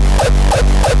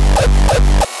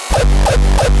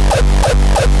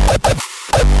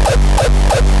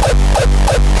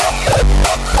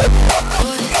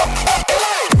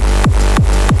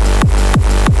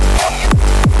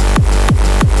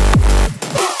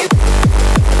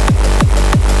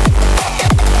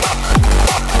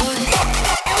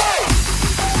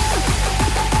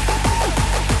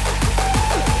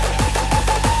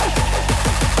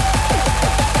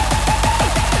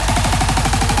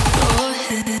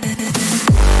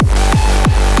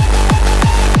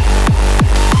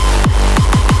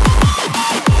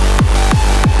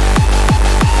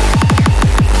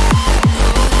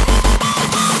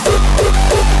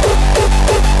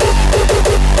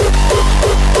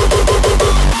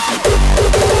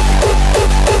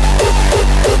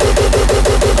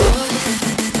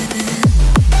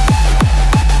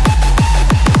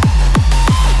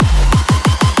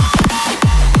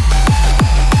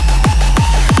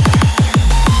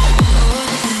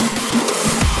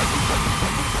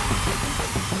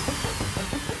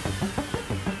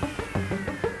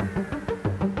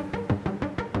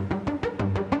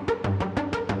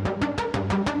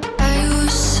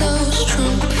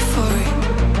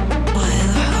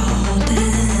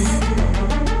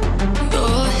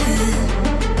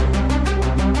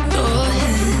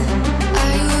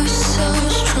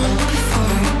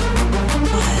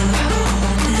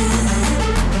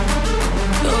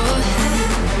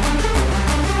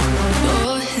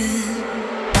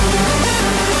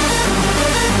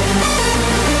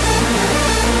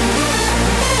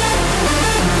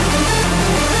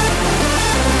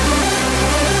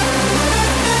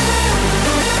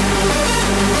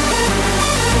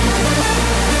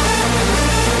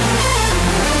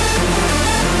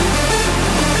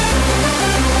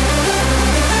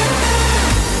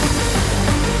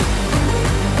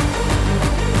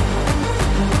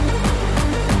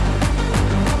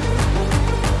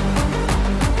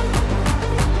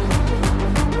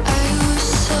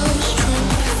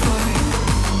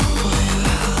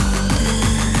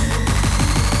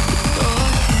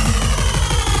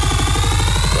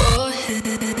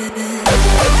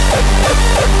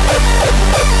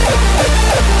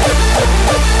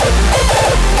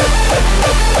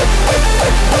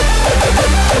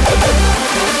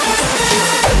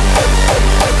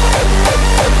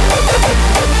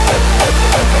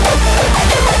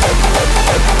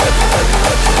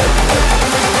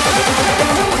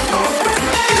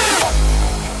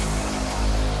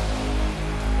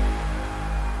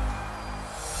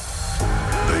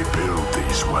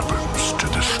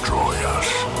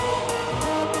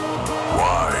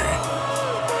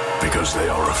 because they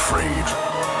are afraid,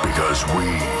 because we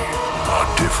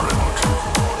are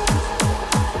different.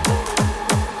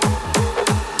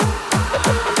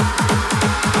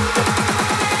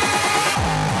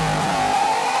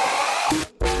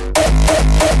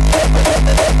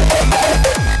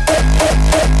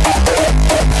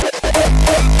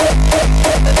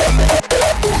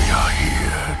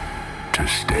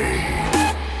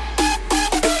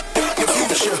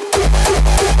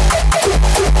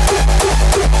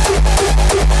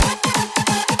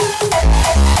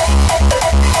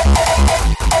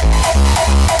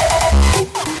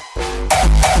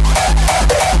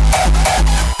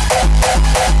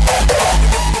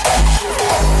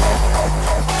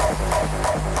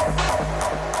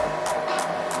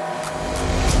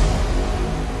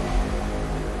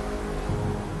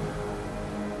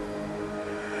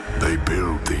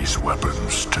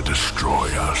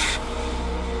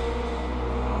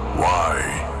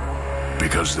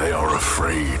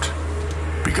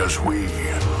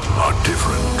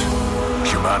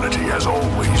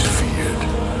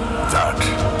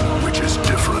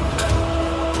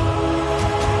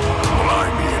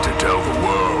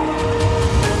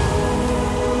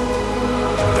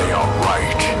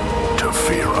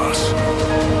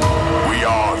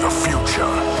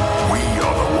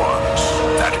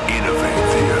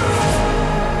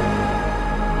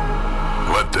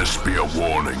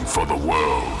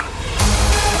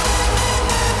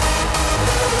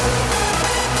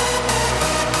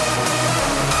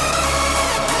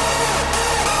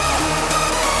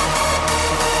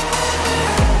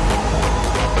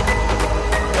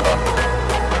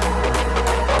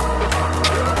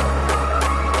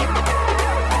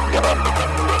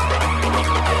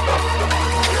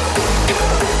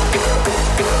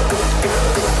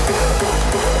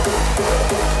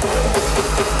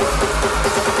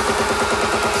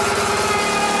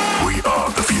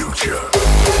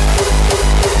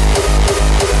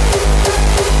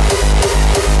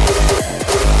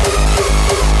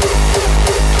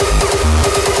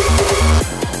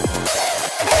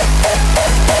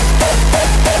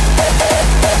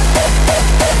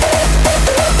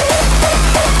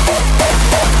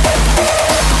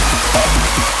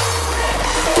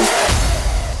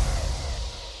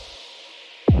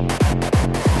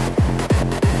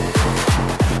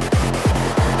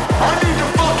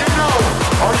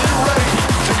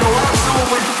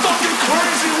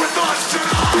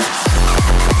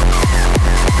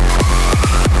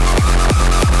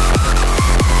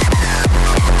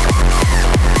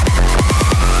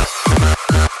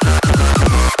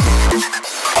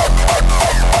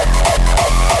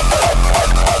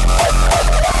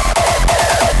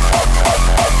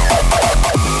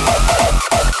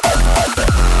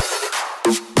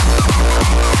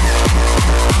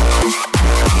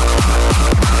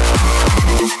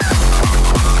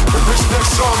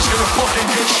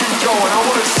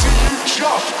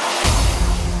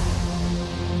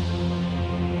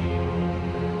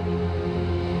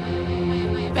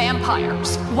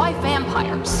 Vampires. Why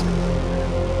vampires?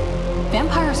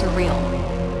 Vampires are real.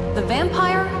 The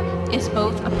vampire is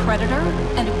both a predator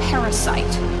and a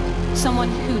parasite. Someone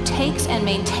who takes and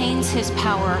maintains his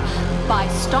power by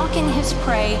stalking his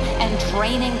prey and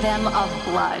draining them of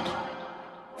blood.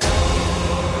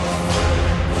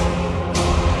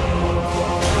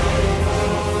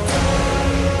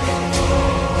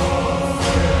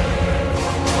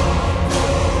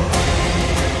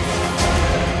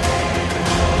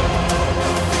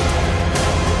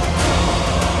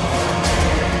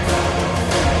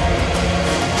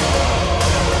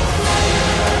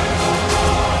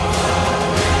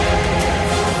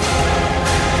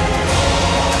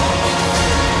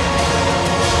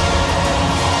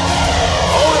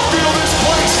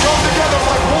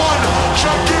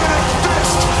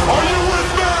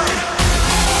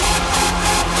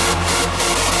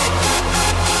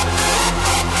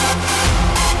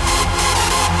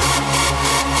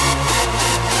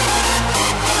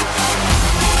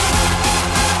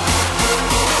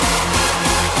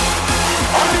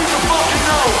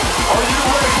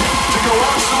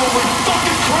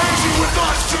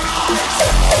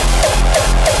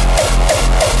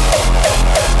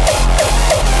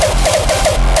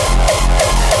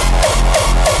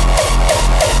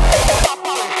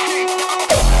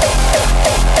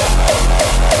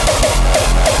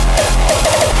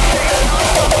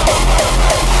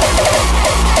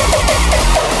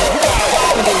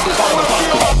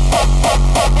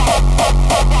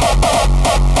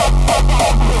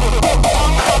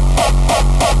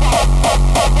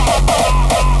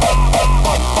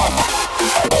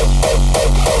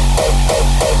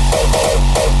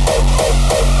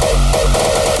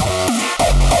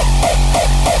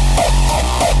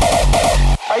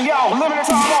 off, limited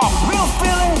time off. Real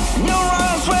feeling,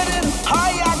 neurons ready,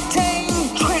 high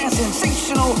octane, trans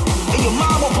sensational. And your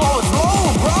mama blows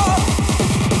low, bro.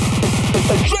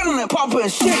 Adrenaline pumping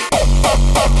shit.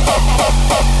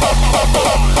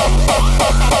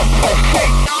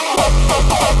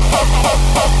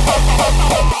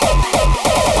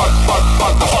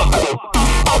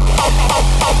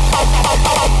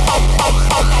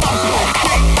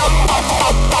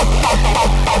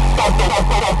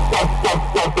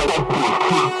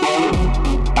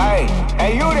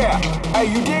 Hey, you there? Hey,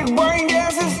 you dig brain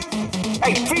gases?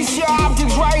 Hey, feast your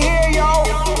optics right here, yo.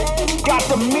 Got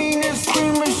the meanest,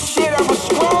 screamest shit ever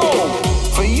scroll.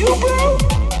 For you, bro,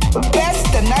 the best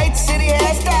the Night City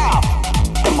has style.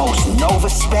 The most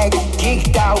no-respect,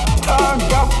 geeked out,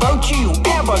 turned up virtue you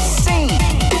ever seen.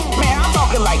 Man, I'm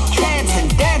talking like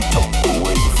transcendental.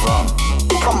 Where you from?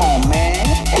 Come on, man.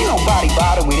 Ain't nobody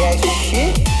bothered with that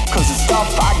shit. Cause the stuff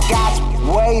I got's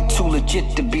way too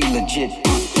legit to be legit.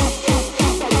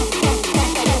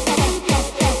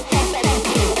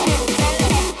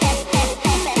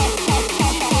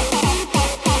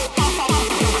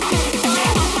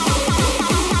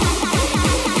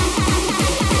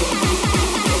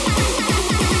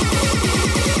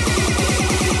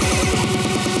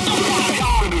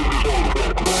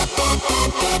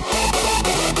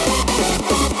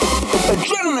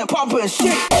 Adrenaline pumping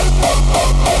shit.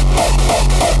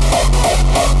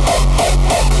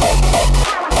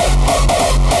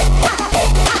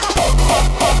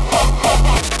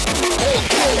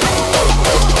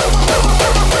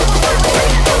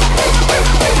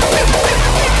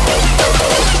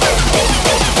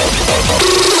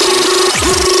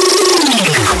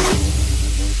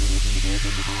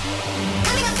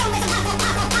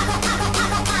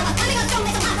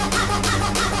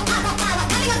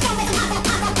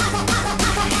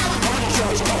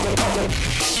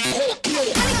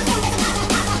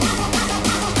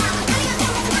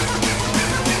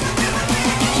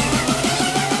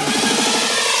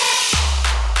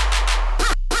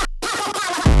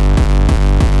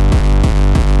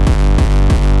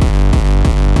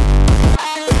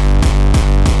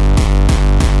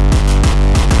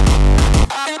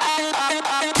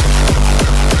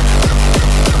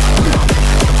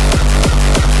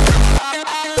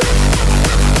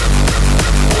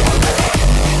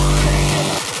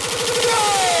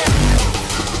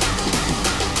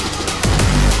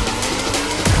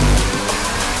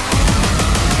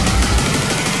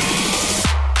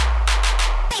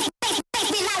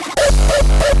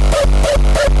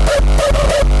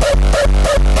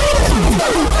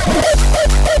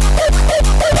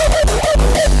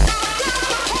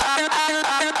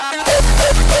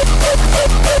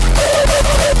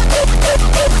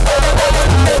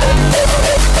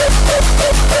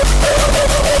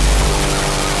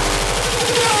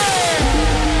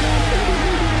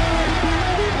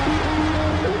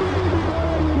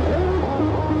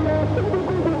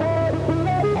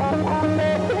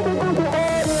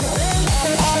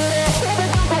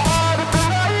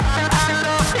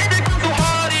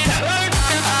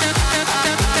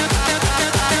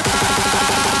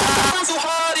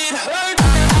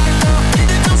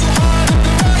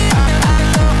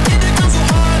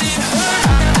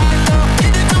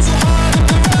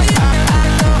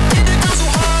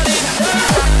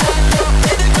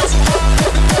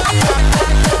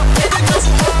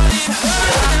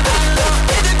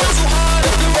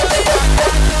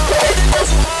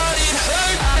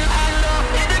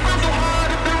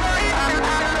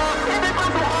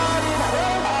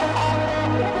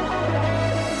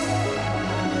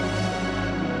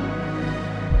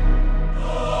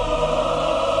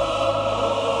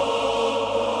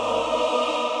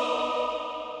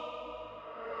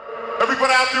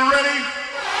 Everybody out there ready?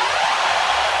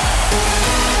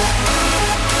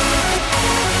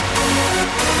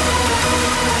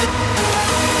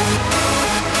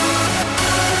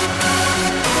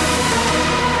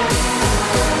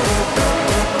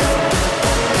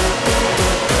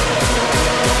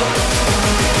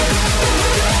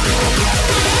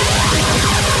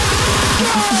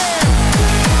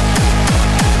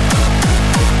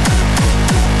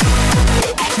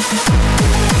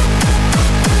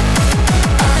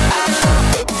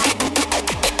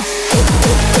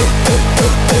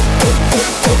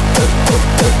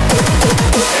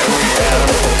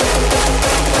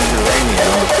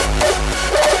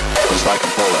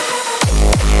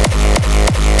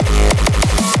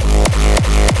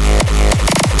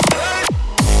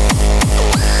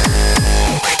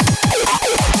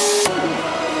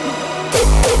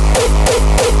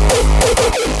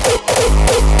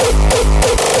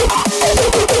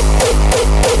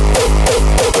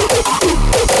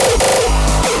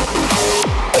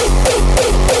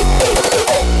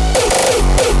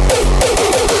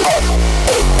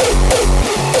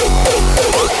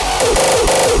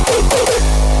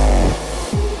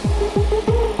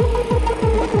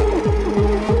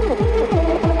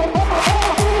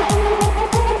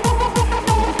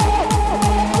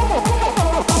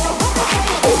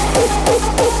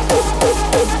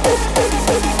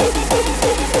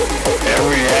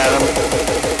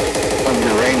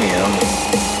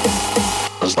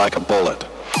 like a bullet.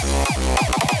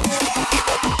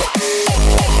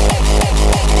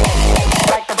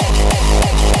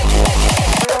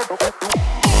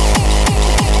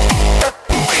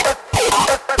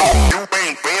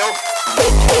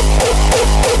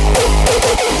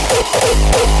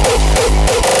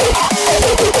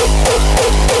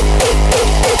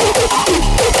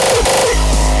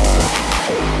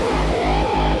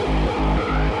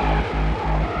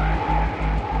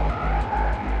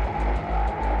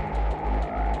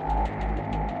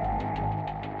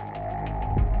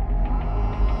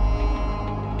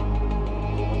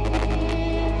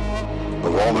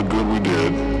 Of all the good we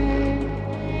did,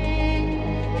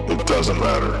 it doesn't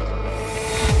matter.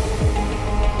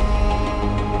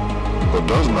 What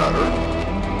does matter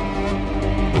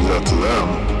is that to them,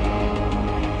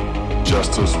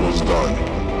 justice was done.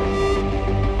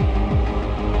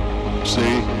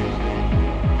 See,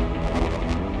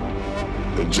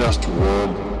 a just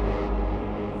world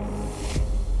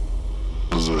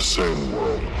is the same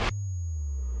world.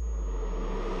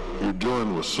 You're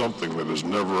dealing with something that has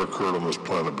never occurred on this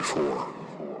planet before.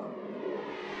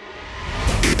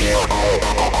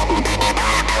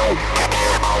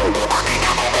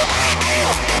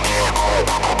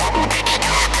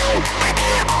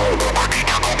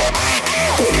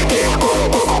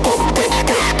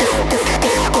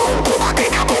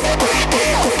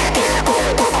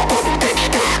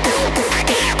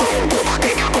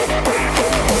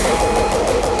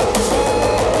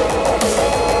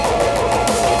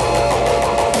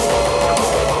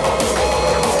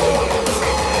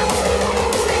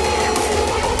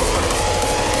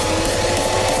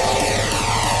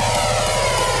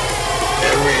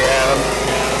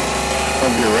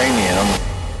 Uranium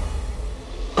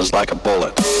was like a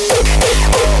bullet.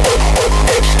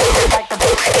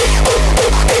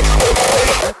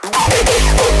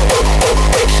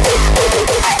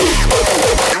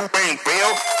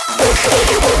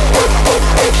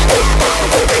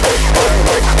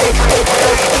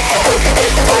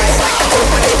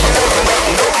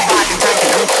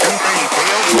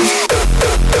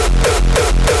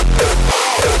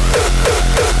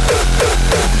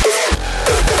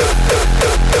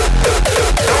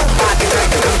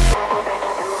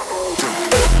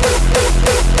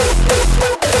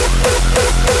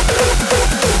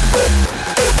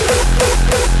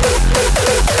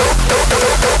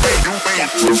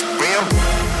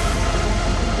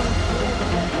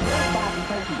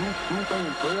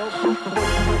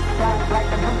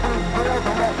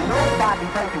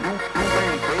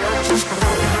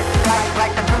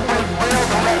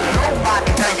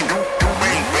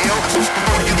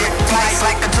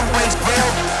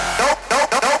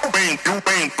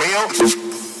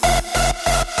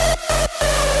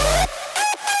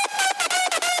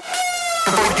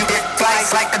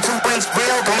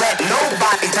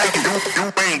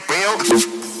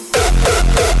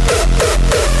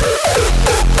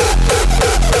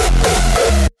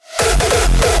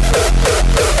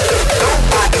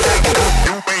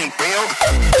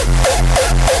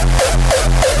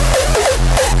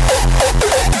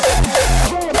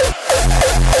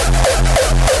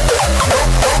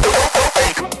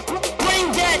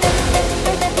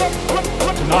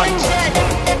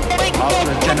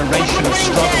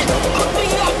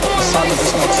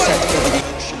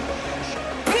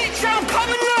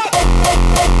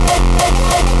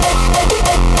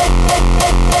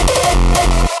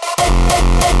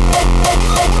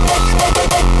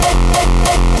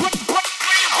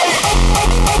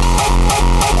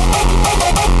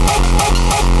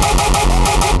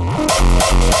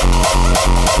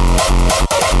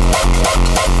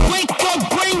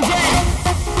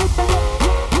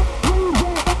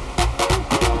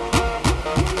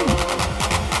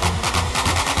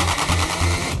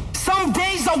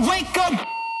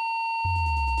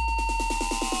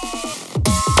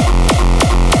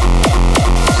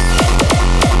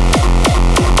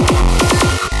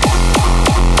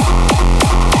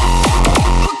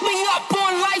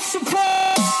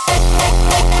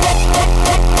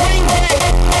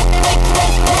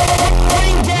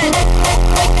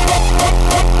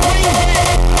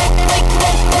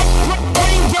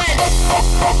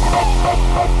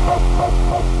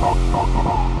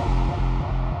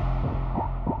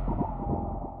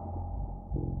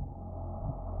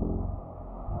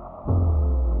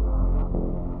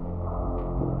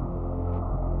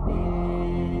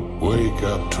 Wake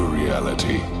up to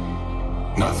reality.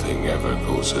 Nothing ever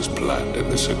goes as planned in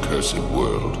this accursed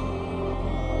world.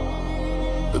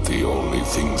 But the only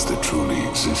things that truly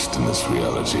exist in this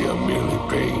reality are merely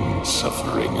pain,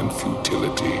 suffering, and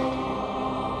futility.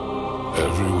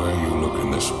 Everywhere you look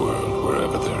in this world,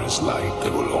 wherever there is light,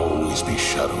 there will always be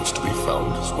shadows to be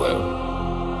found as well.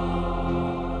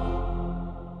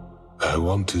 I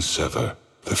want to sever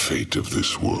the fate of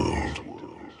this world.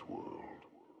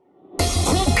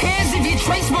 Who cares if you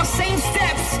trace my same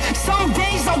steps? Some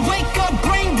days I wake up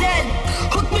brain dead.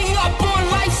 Hook me up on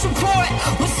life support.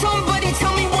 Will somebody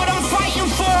tell me what I'm fighting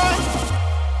for?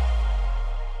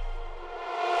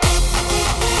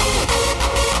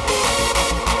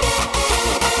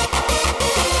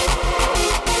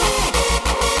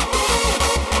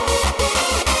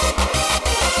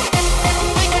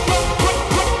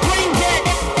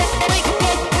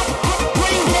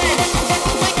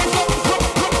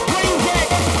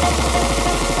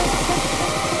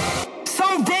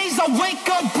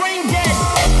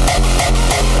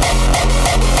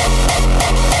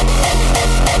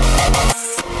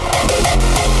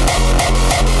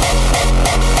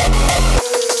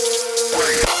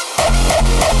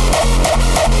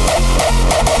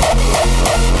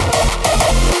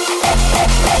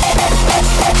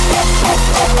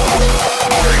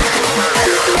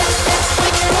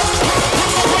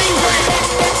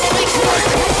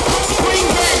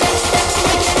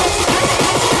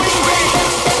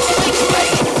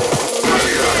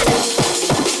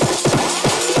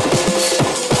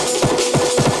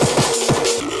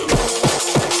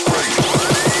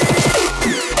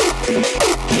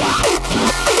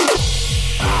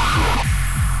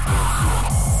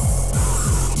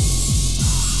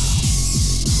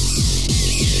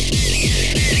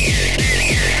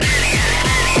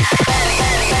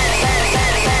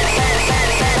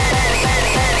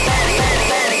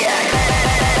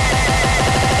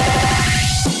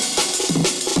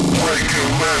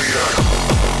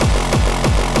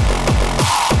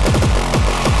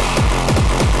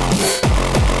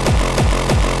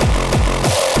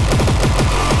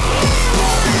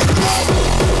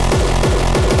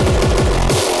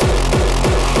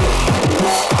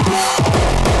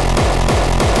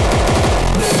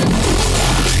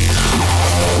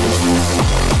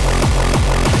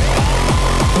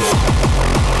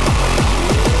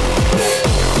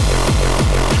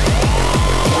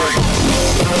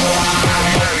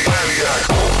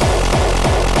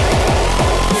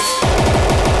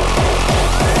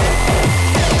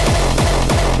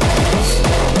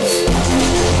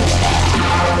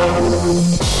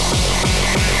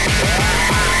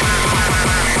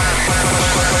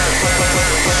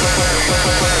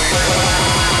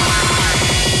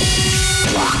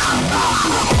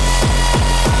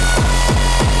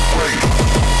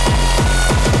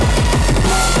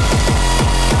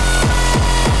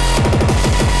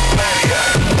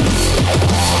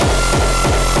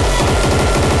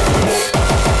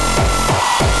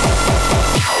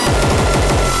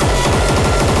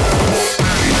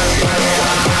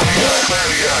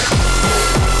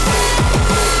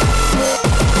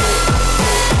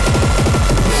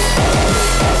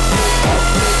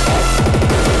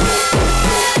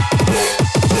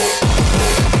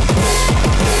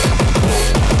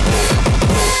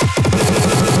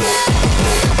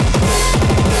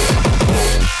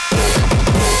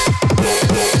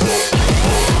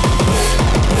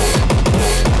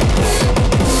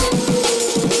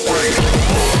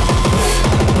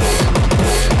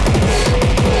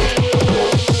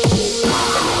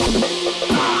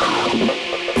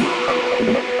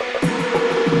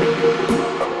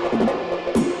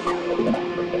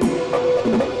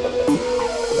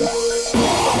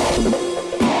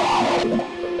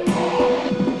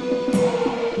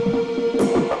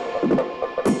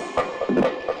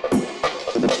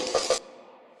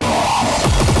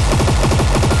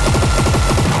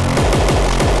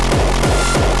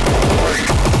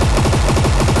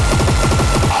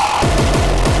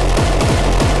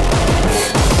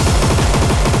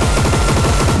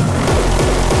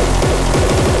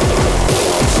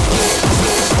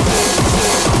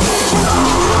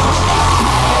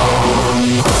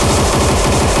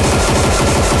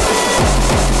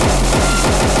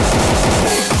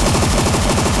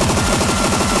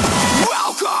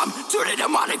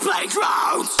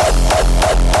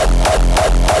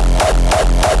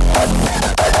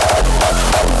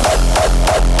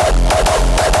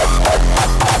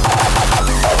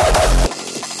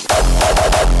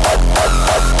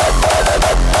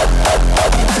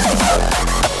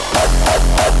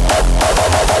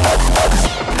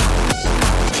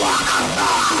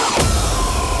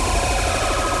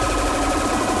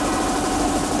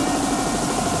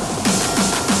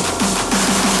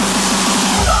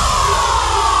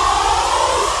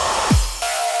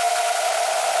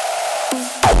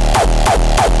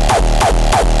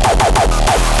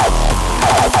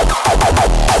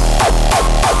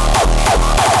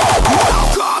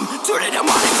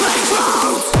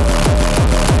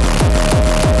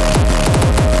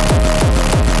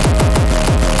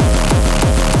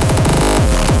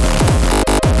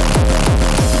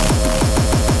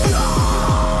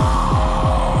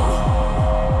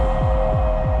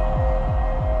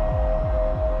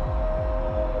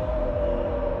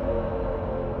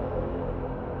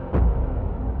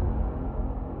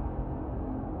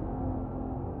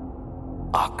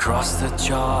 Across the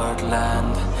charred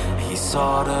land, he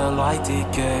saw the light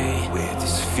decay. With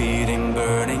his feet in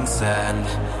burning sand,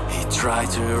 he tried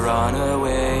to run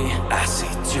away. As he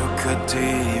took a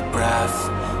deep breath,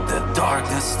 the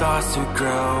darkness starts to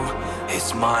grow.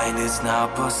 His mind is now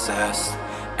possessed,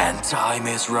 and time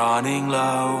is running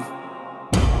low.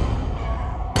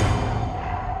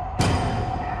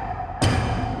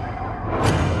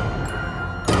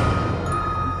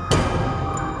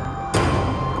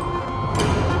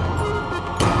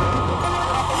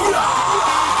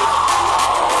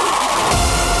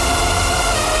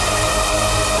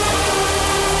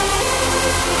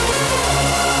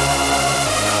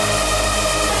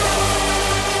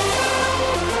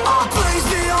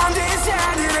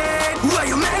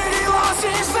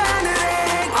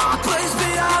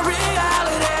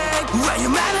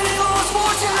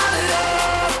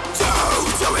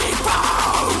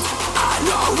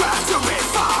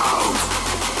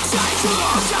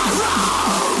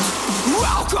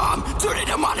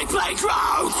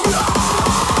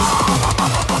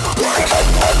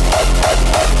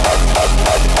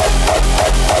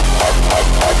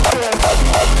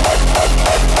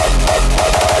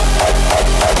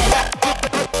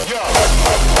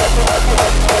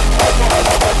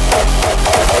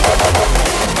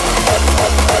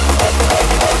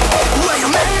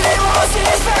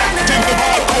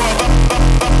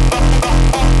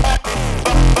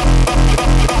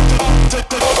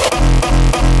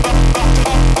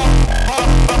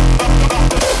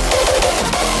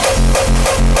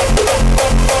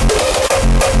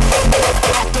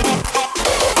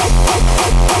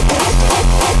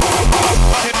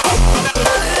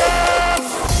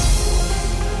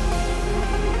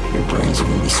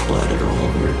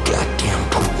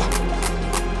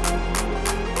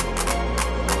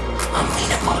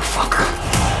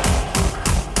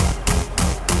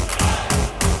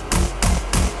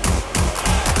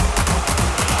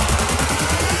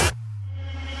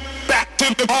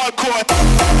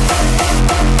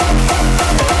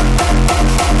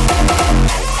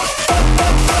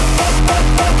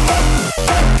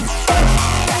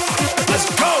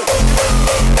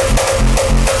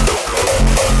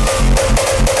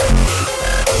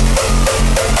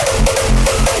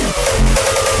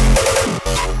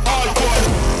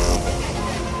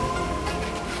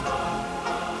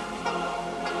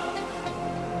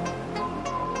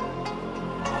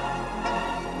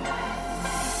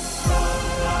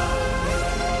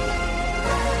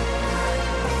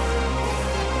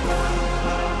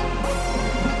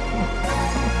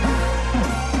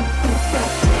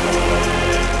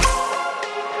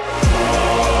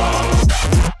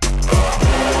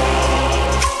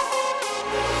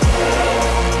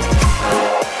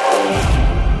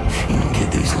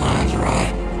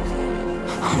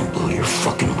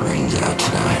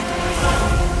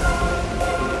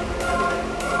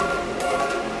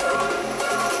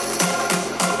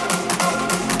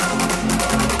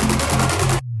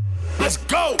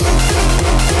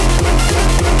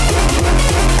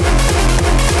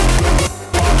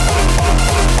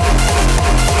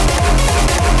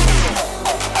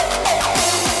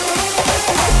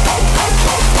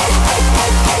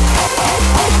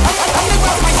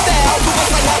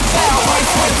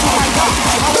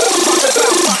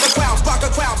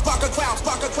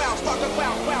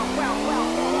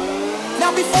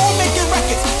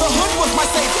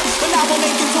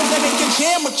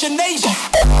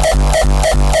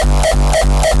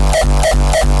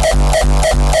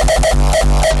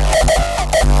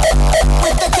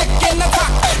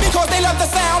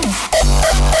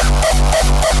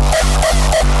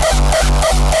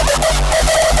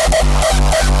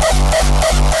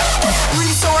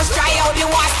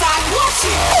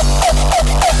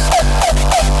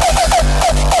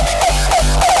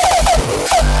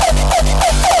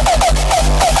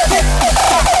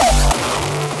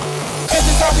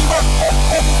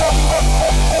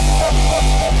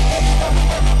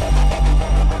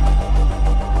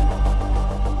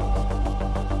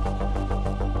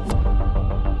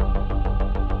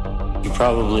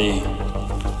 Probably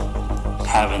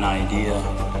have an idea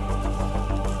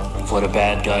of what a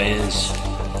bad guy is.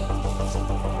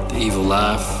 The evil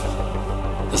laugh,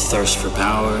 the thirst for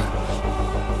power.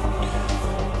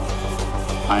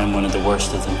 I am one of the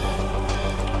worst of them.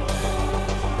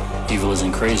 Evil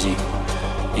isn't crazy.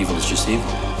 Evil is just evil.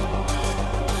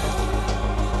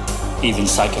 Even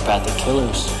psychopathic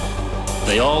killers,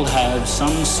 they all have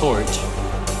some sort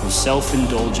of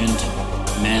self-indulgent,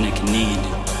 manic need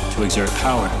to exert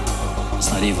power.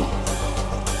 It's not evil.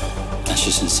 That's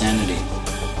just insanity.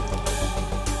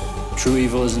 True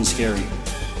evil isn't scary.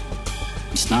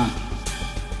 It's not.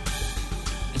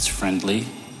 It's friendly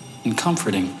and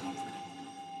comforting.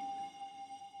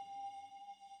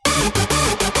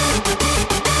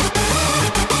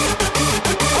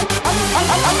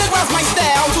 Underground's my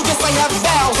style, you just like have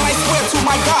vowels, and I swear to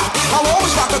my God, I'll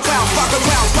always rock a clown, rock a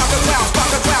clown, rock a clown,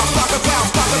 rock a clown, rock a clown,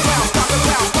 rock a clown, rock a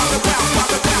clown, rock a clown,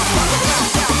 rock a clown, rock a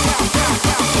clown.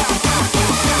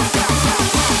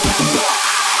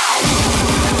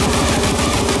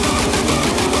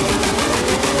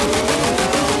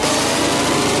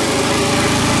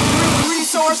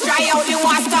 Resource dry out and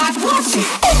I start watching.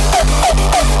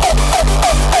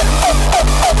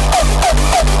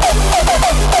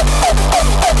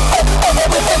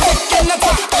 With the dick in the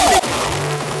top.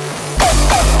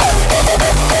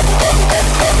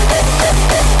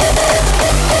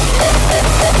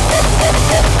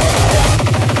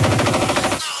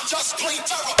 Just plain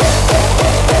terror.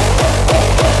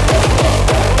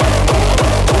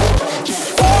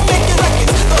 4 making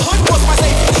records, the hood was my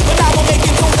savior, but now we're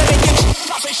making tunes that make it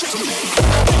drop and shit.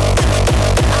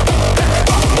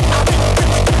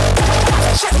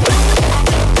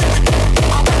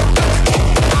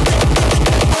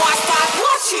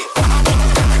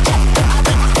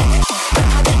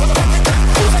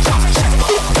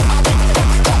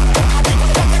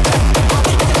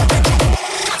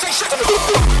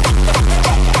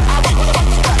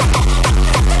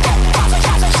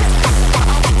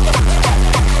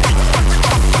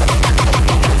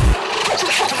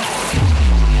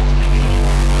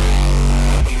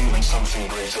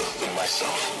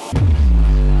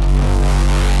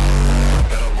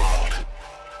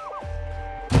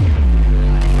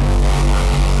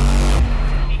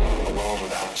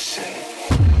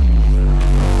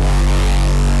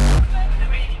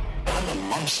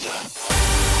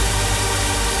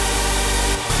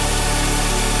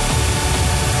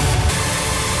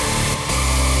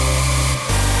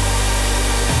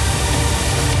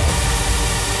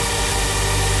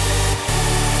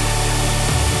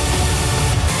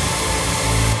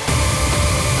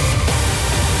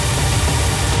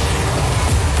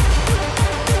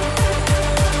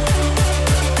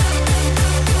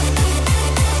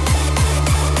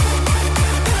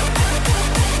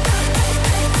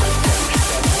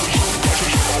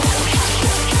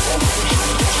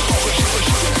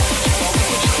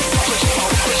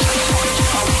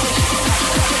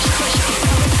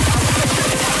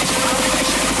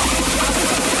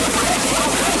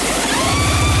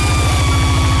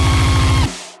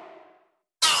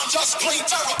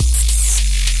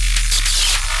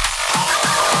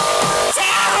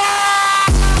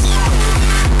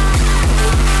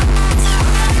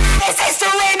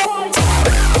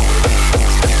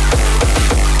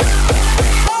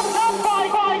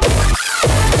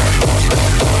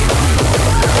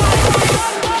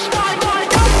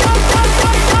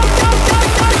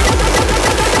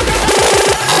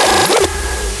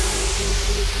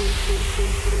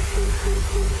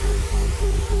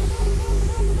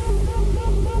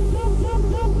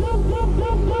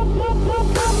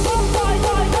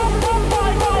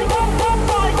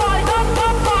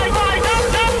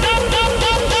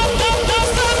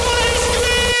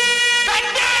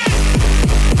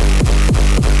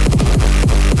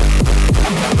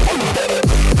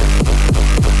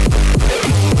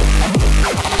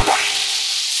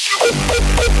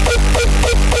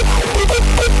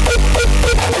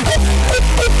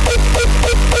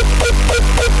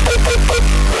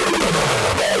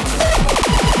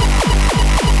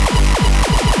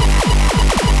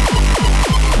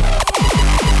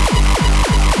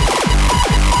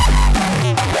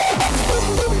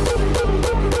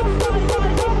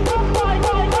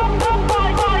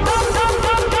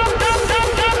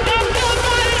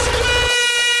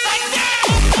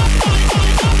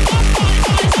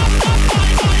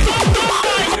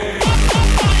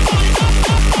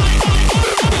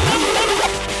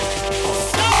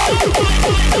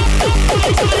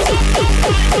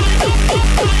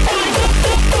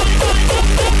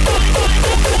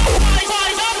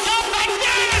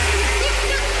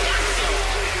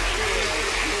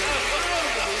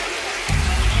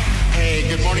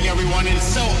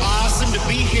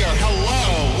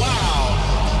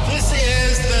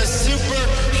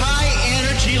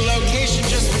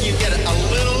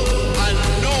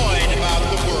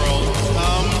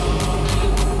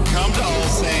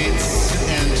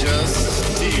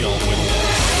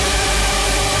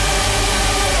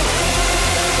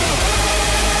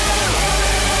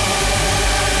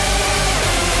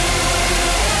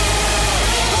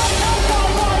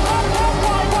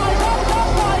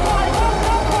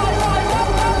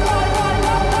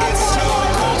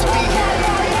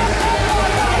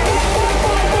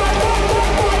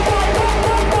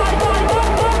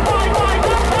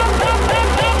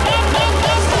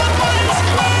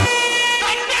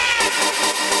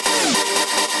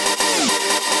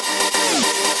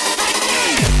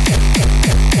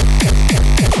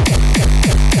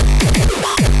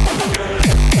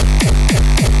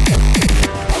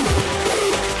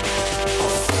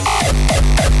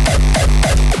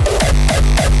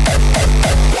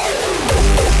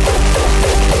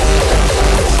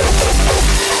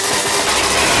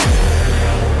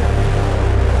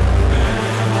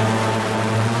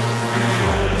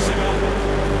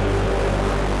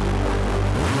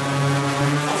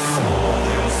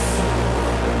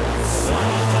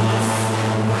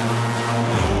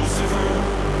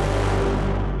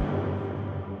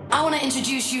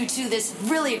 introduce you to this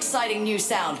really exciting new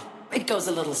sound. It goes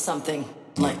a little something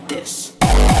like this.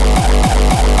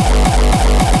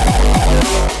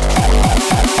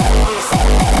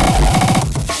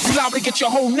 You liable to get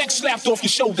your whole neck slapped off your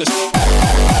shoulders.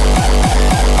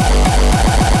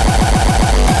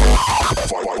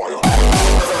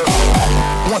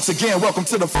 Once again, welcome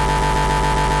to the fucking next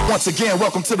level. Once again,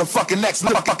 next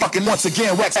level.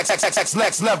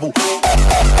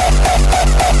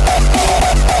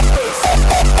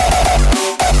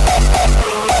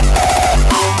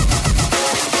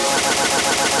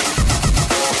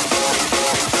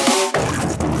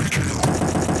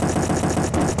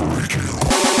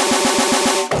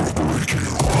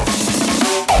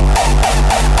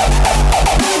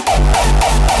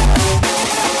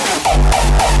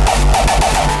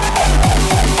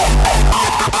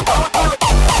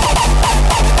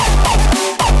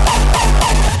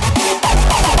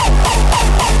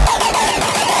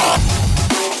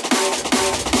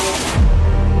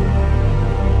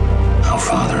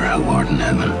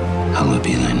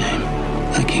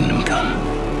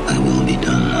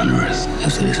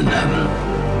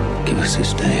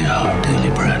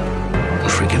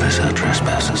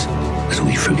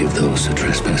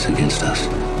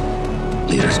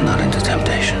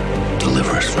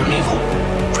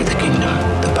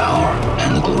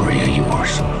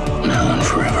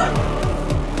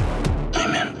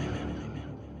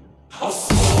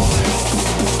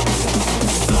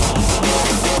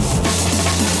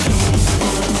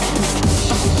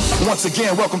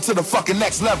 Welcome to the fucking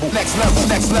next level.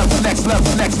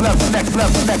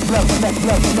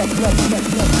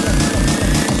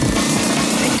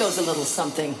 It goes a little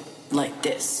something like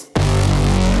this. You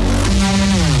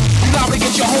liable to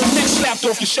get your whole neck slapped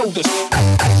off your shoulders.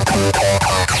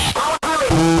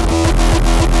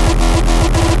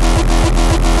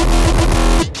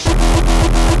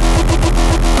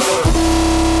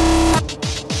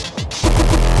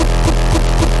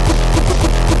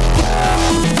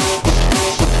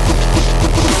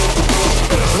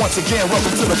 Once again,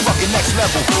 welcome to the fucking next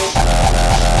level.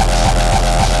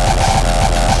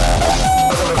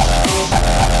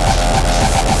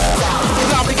 You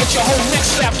liable to get your whole neck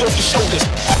slapped off your shoulders.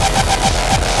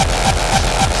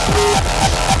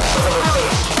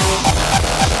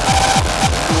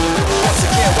 Once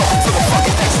again, welcome to the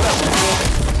fucking next level.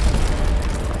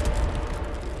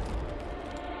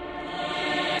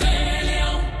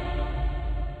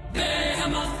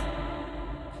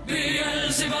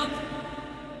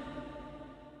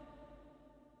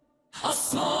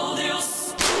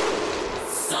 Asmodeus,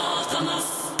 Satanas,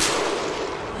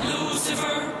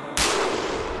 Lucifer.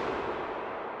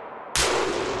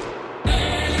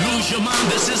 Lose your mind,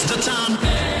 this is the time.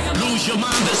 Lose your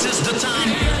mind, this is the time.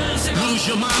 Lose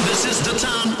your mind, this is the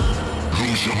time.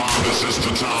 Lose your mind, this is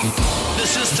the time.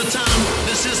 This is the time.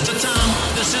 This is the time.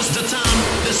 This is the time.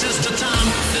 This is the time.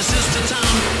 This is the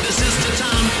time. This is the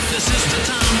time. This is the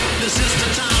time. This is the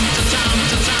time. The time.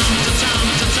 The time. The time.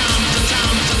 The time. The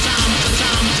time. The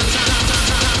time. The time. The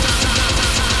time.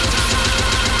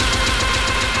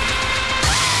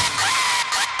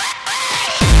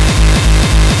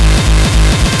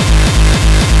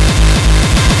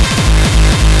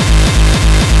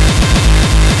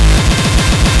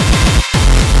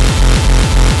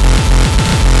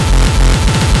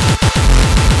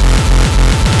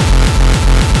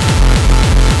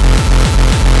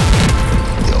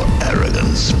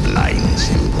 Blinds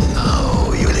you.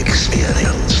 Now you'll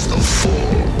experience the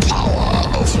full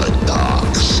power of the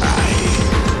dark side.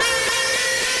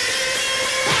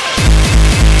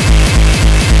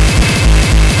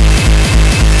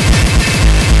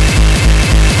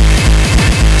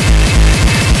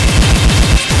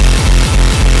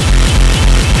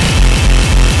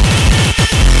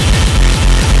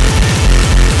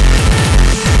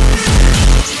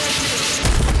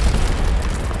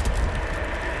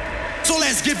 So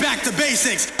let's get back to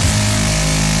basics.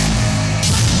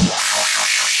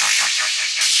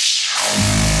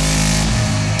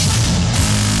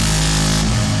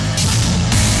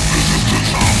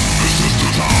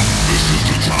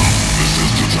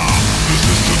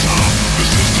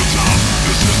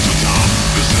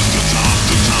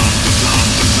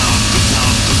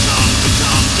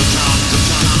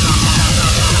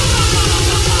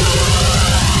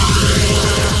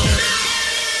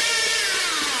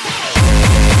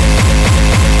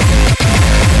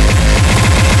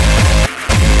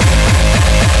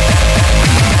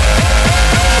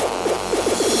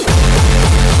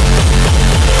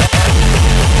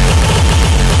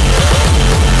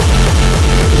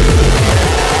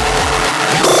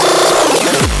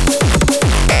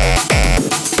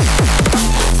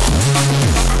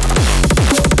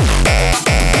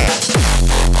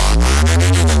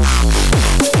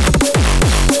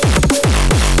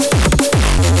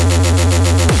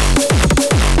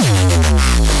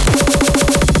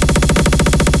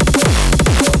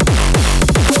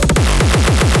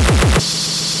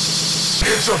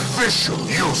 It's official,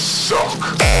 you suck.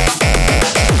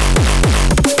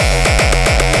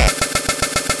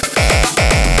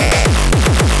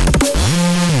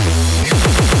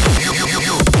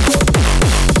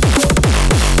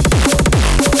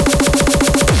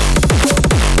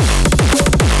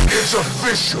 It's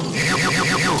official,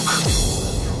 you.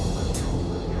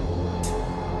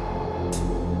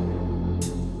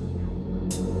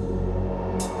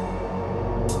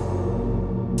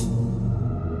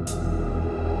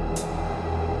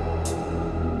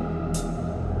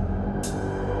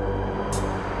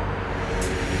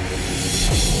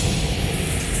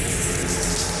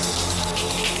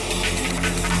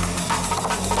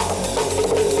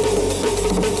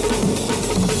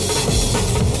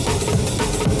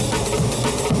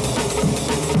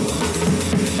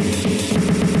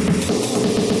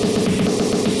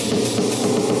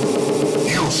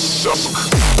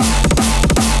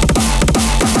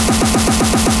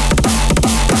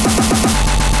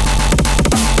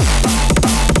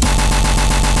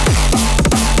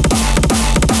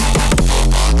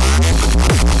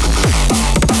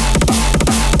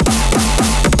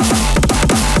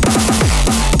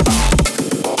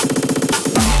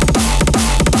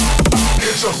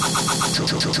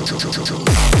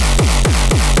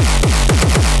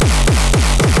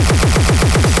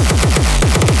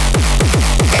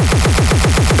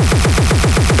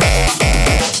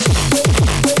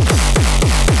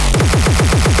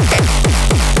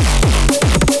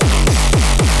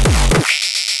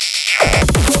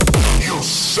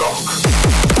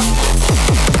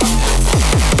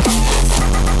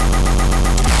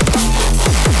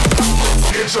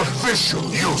 It's official,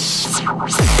 you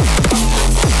suck.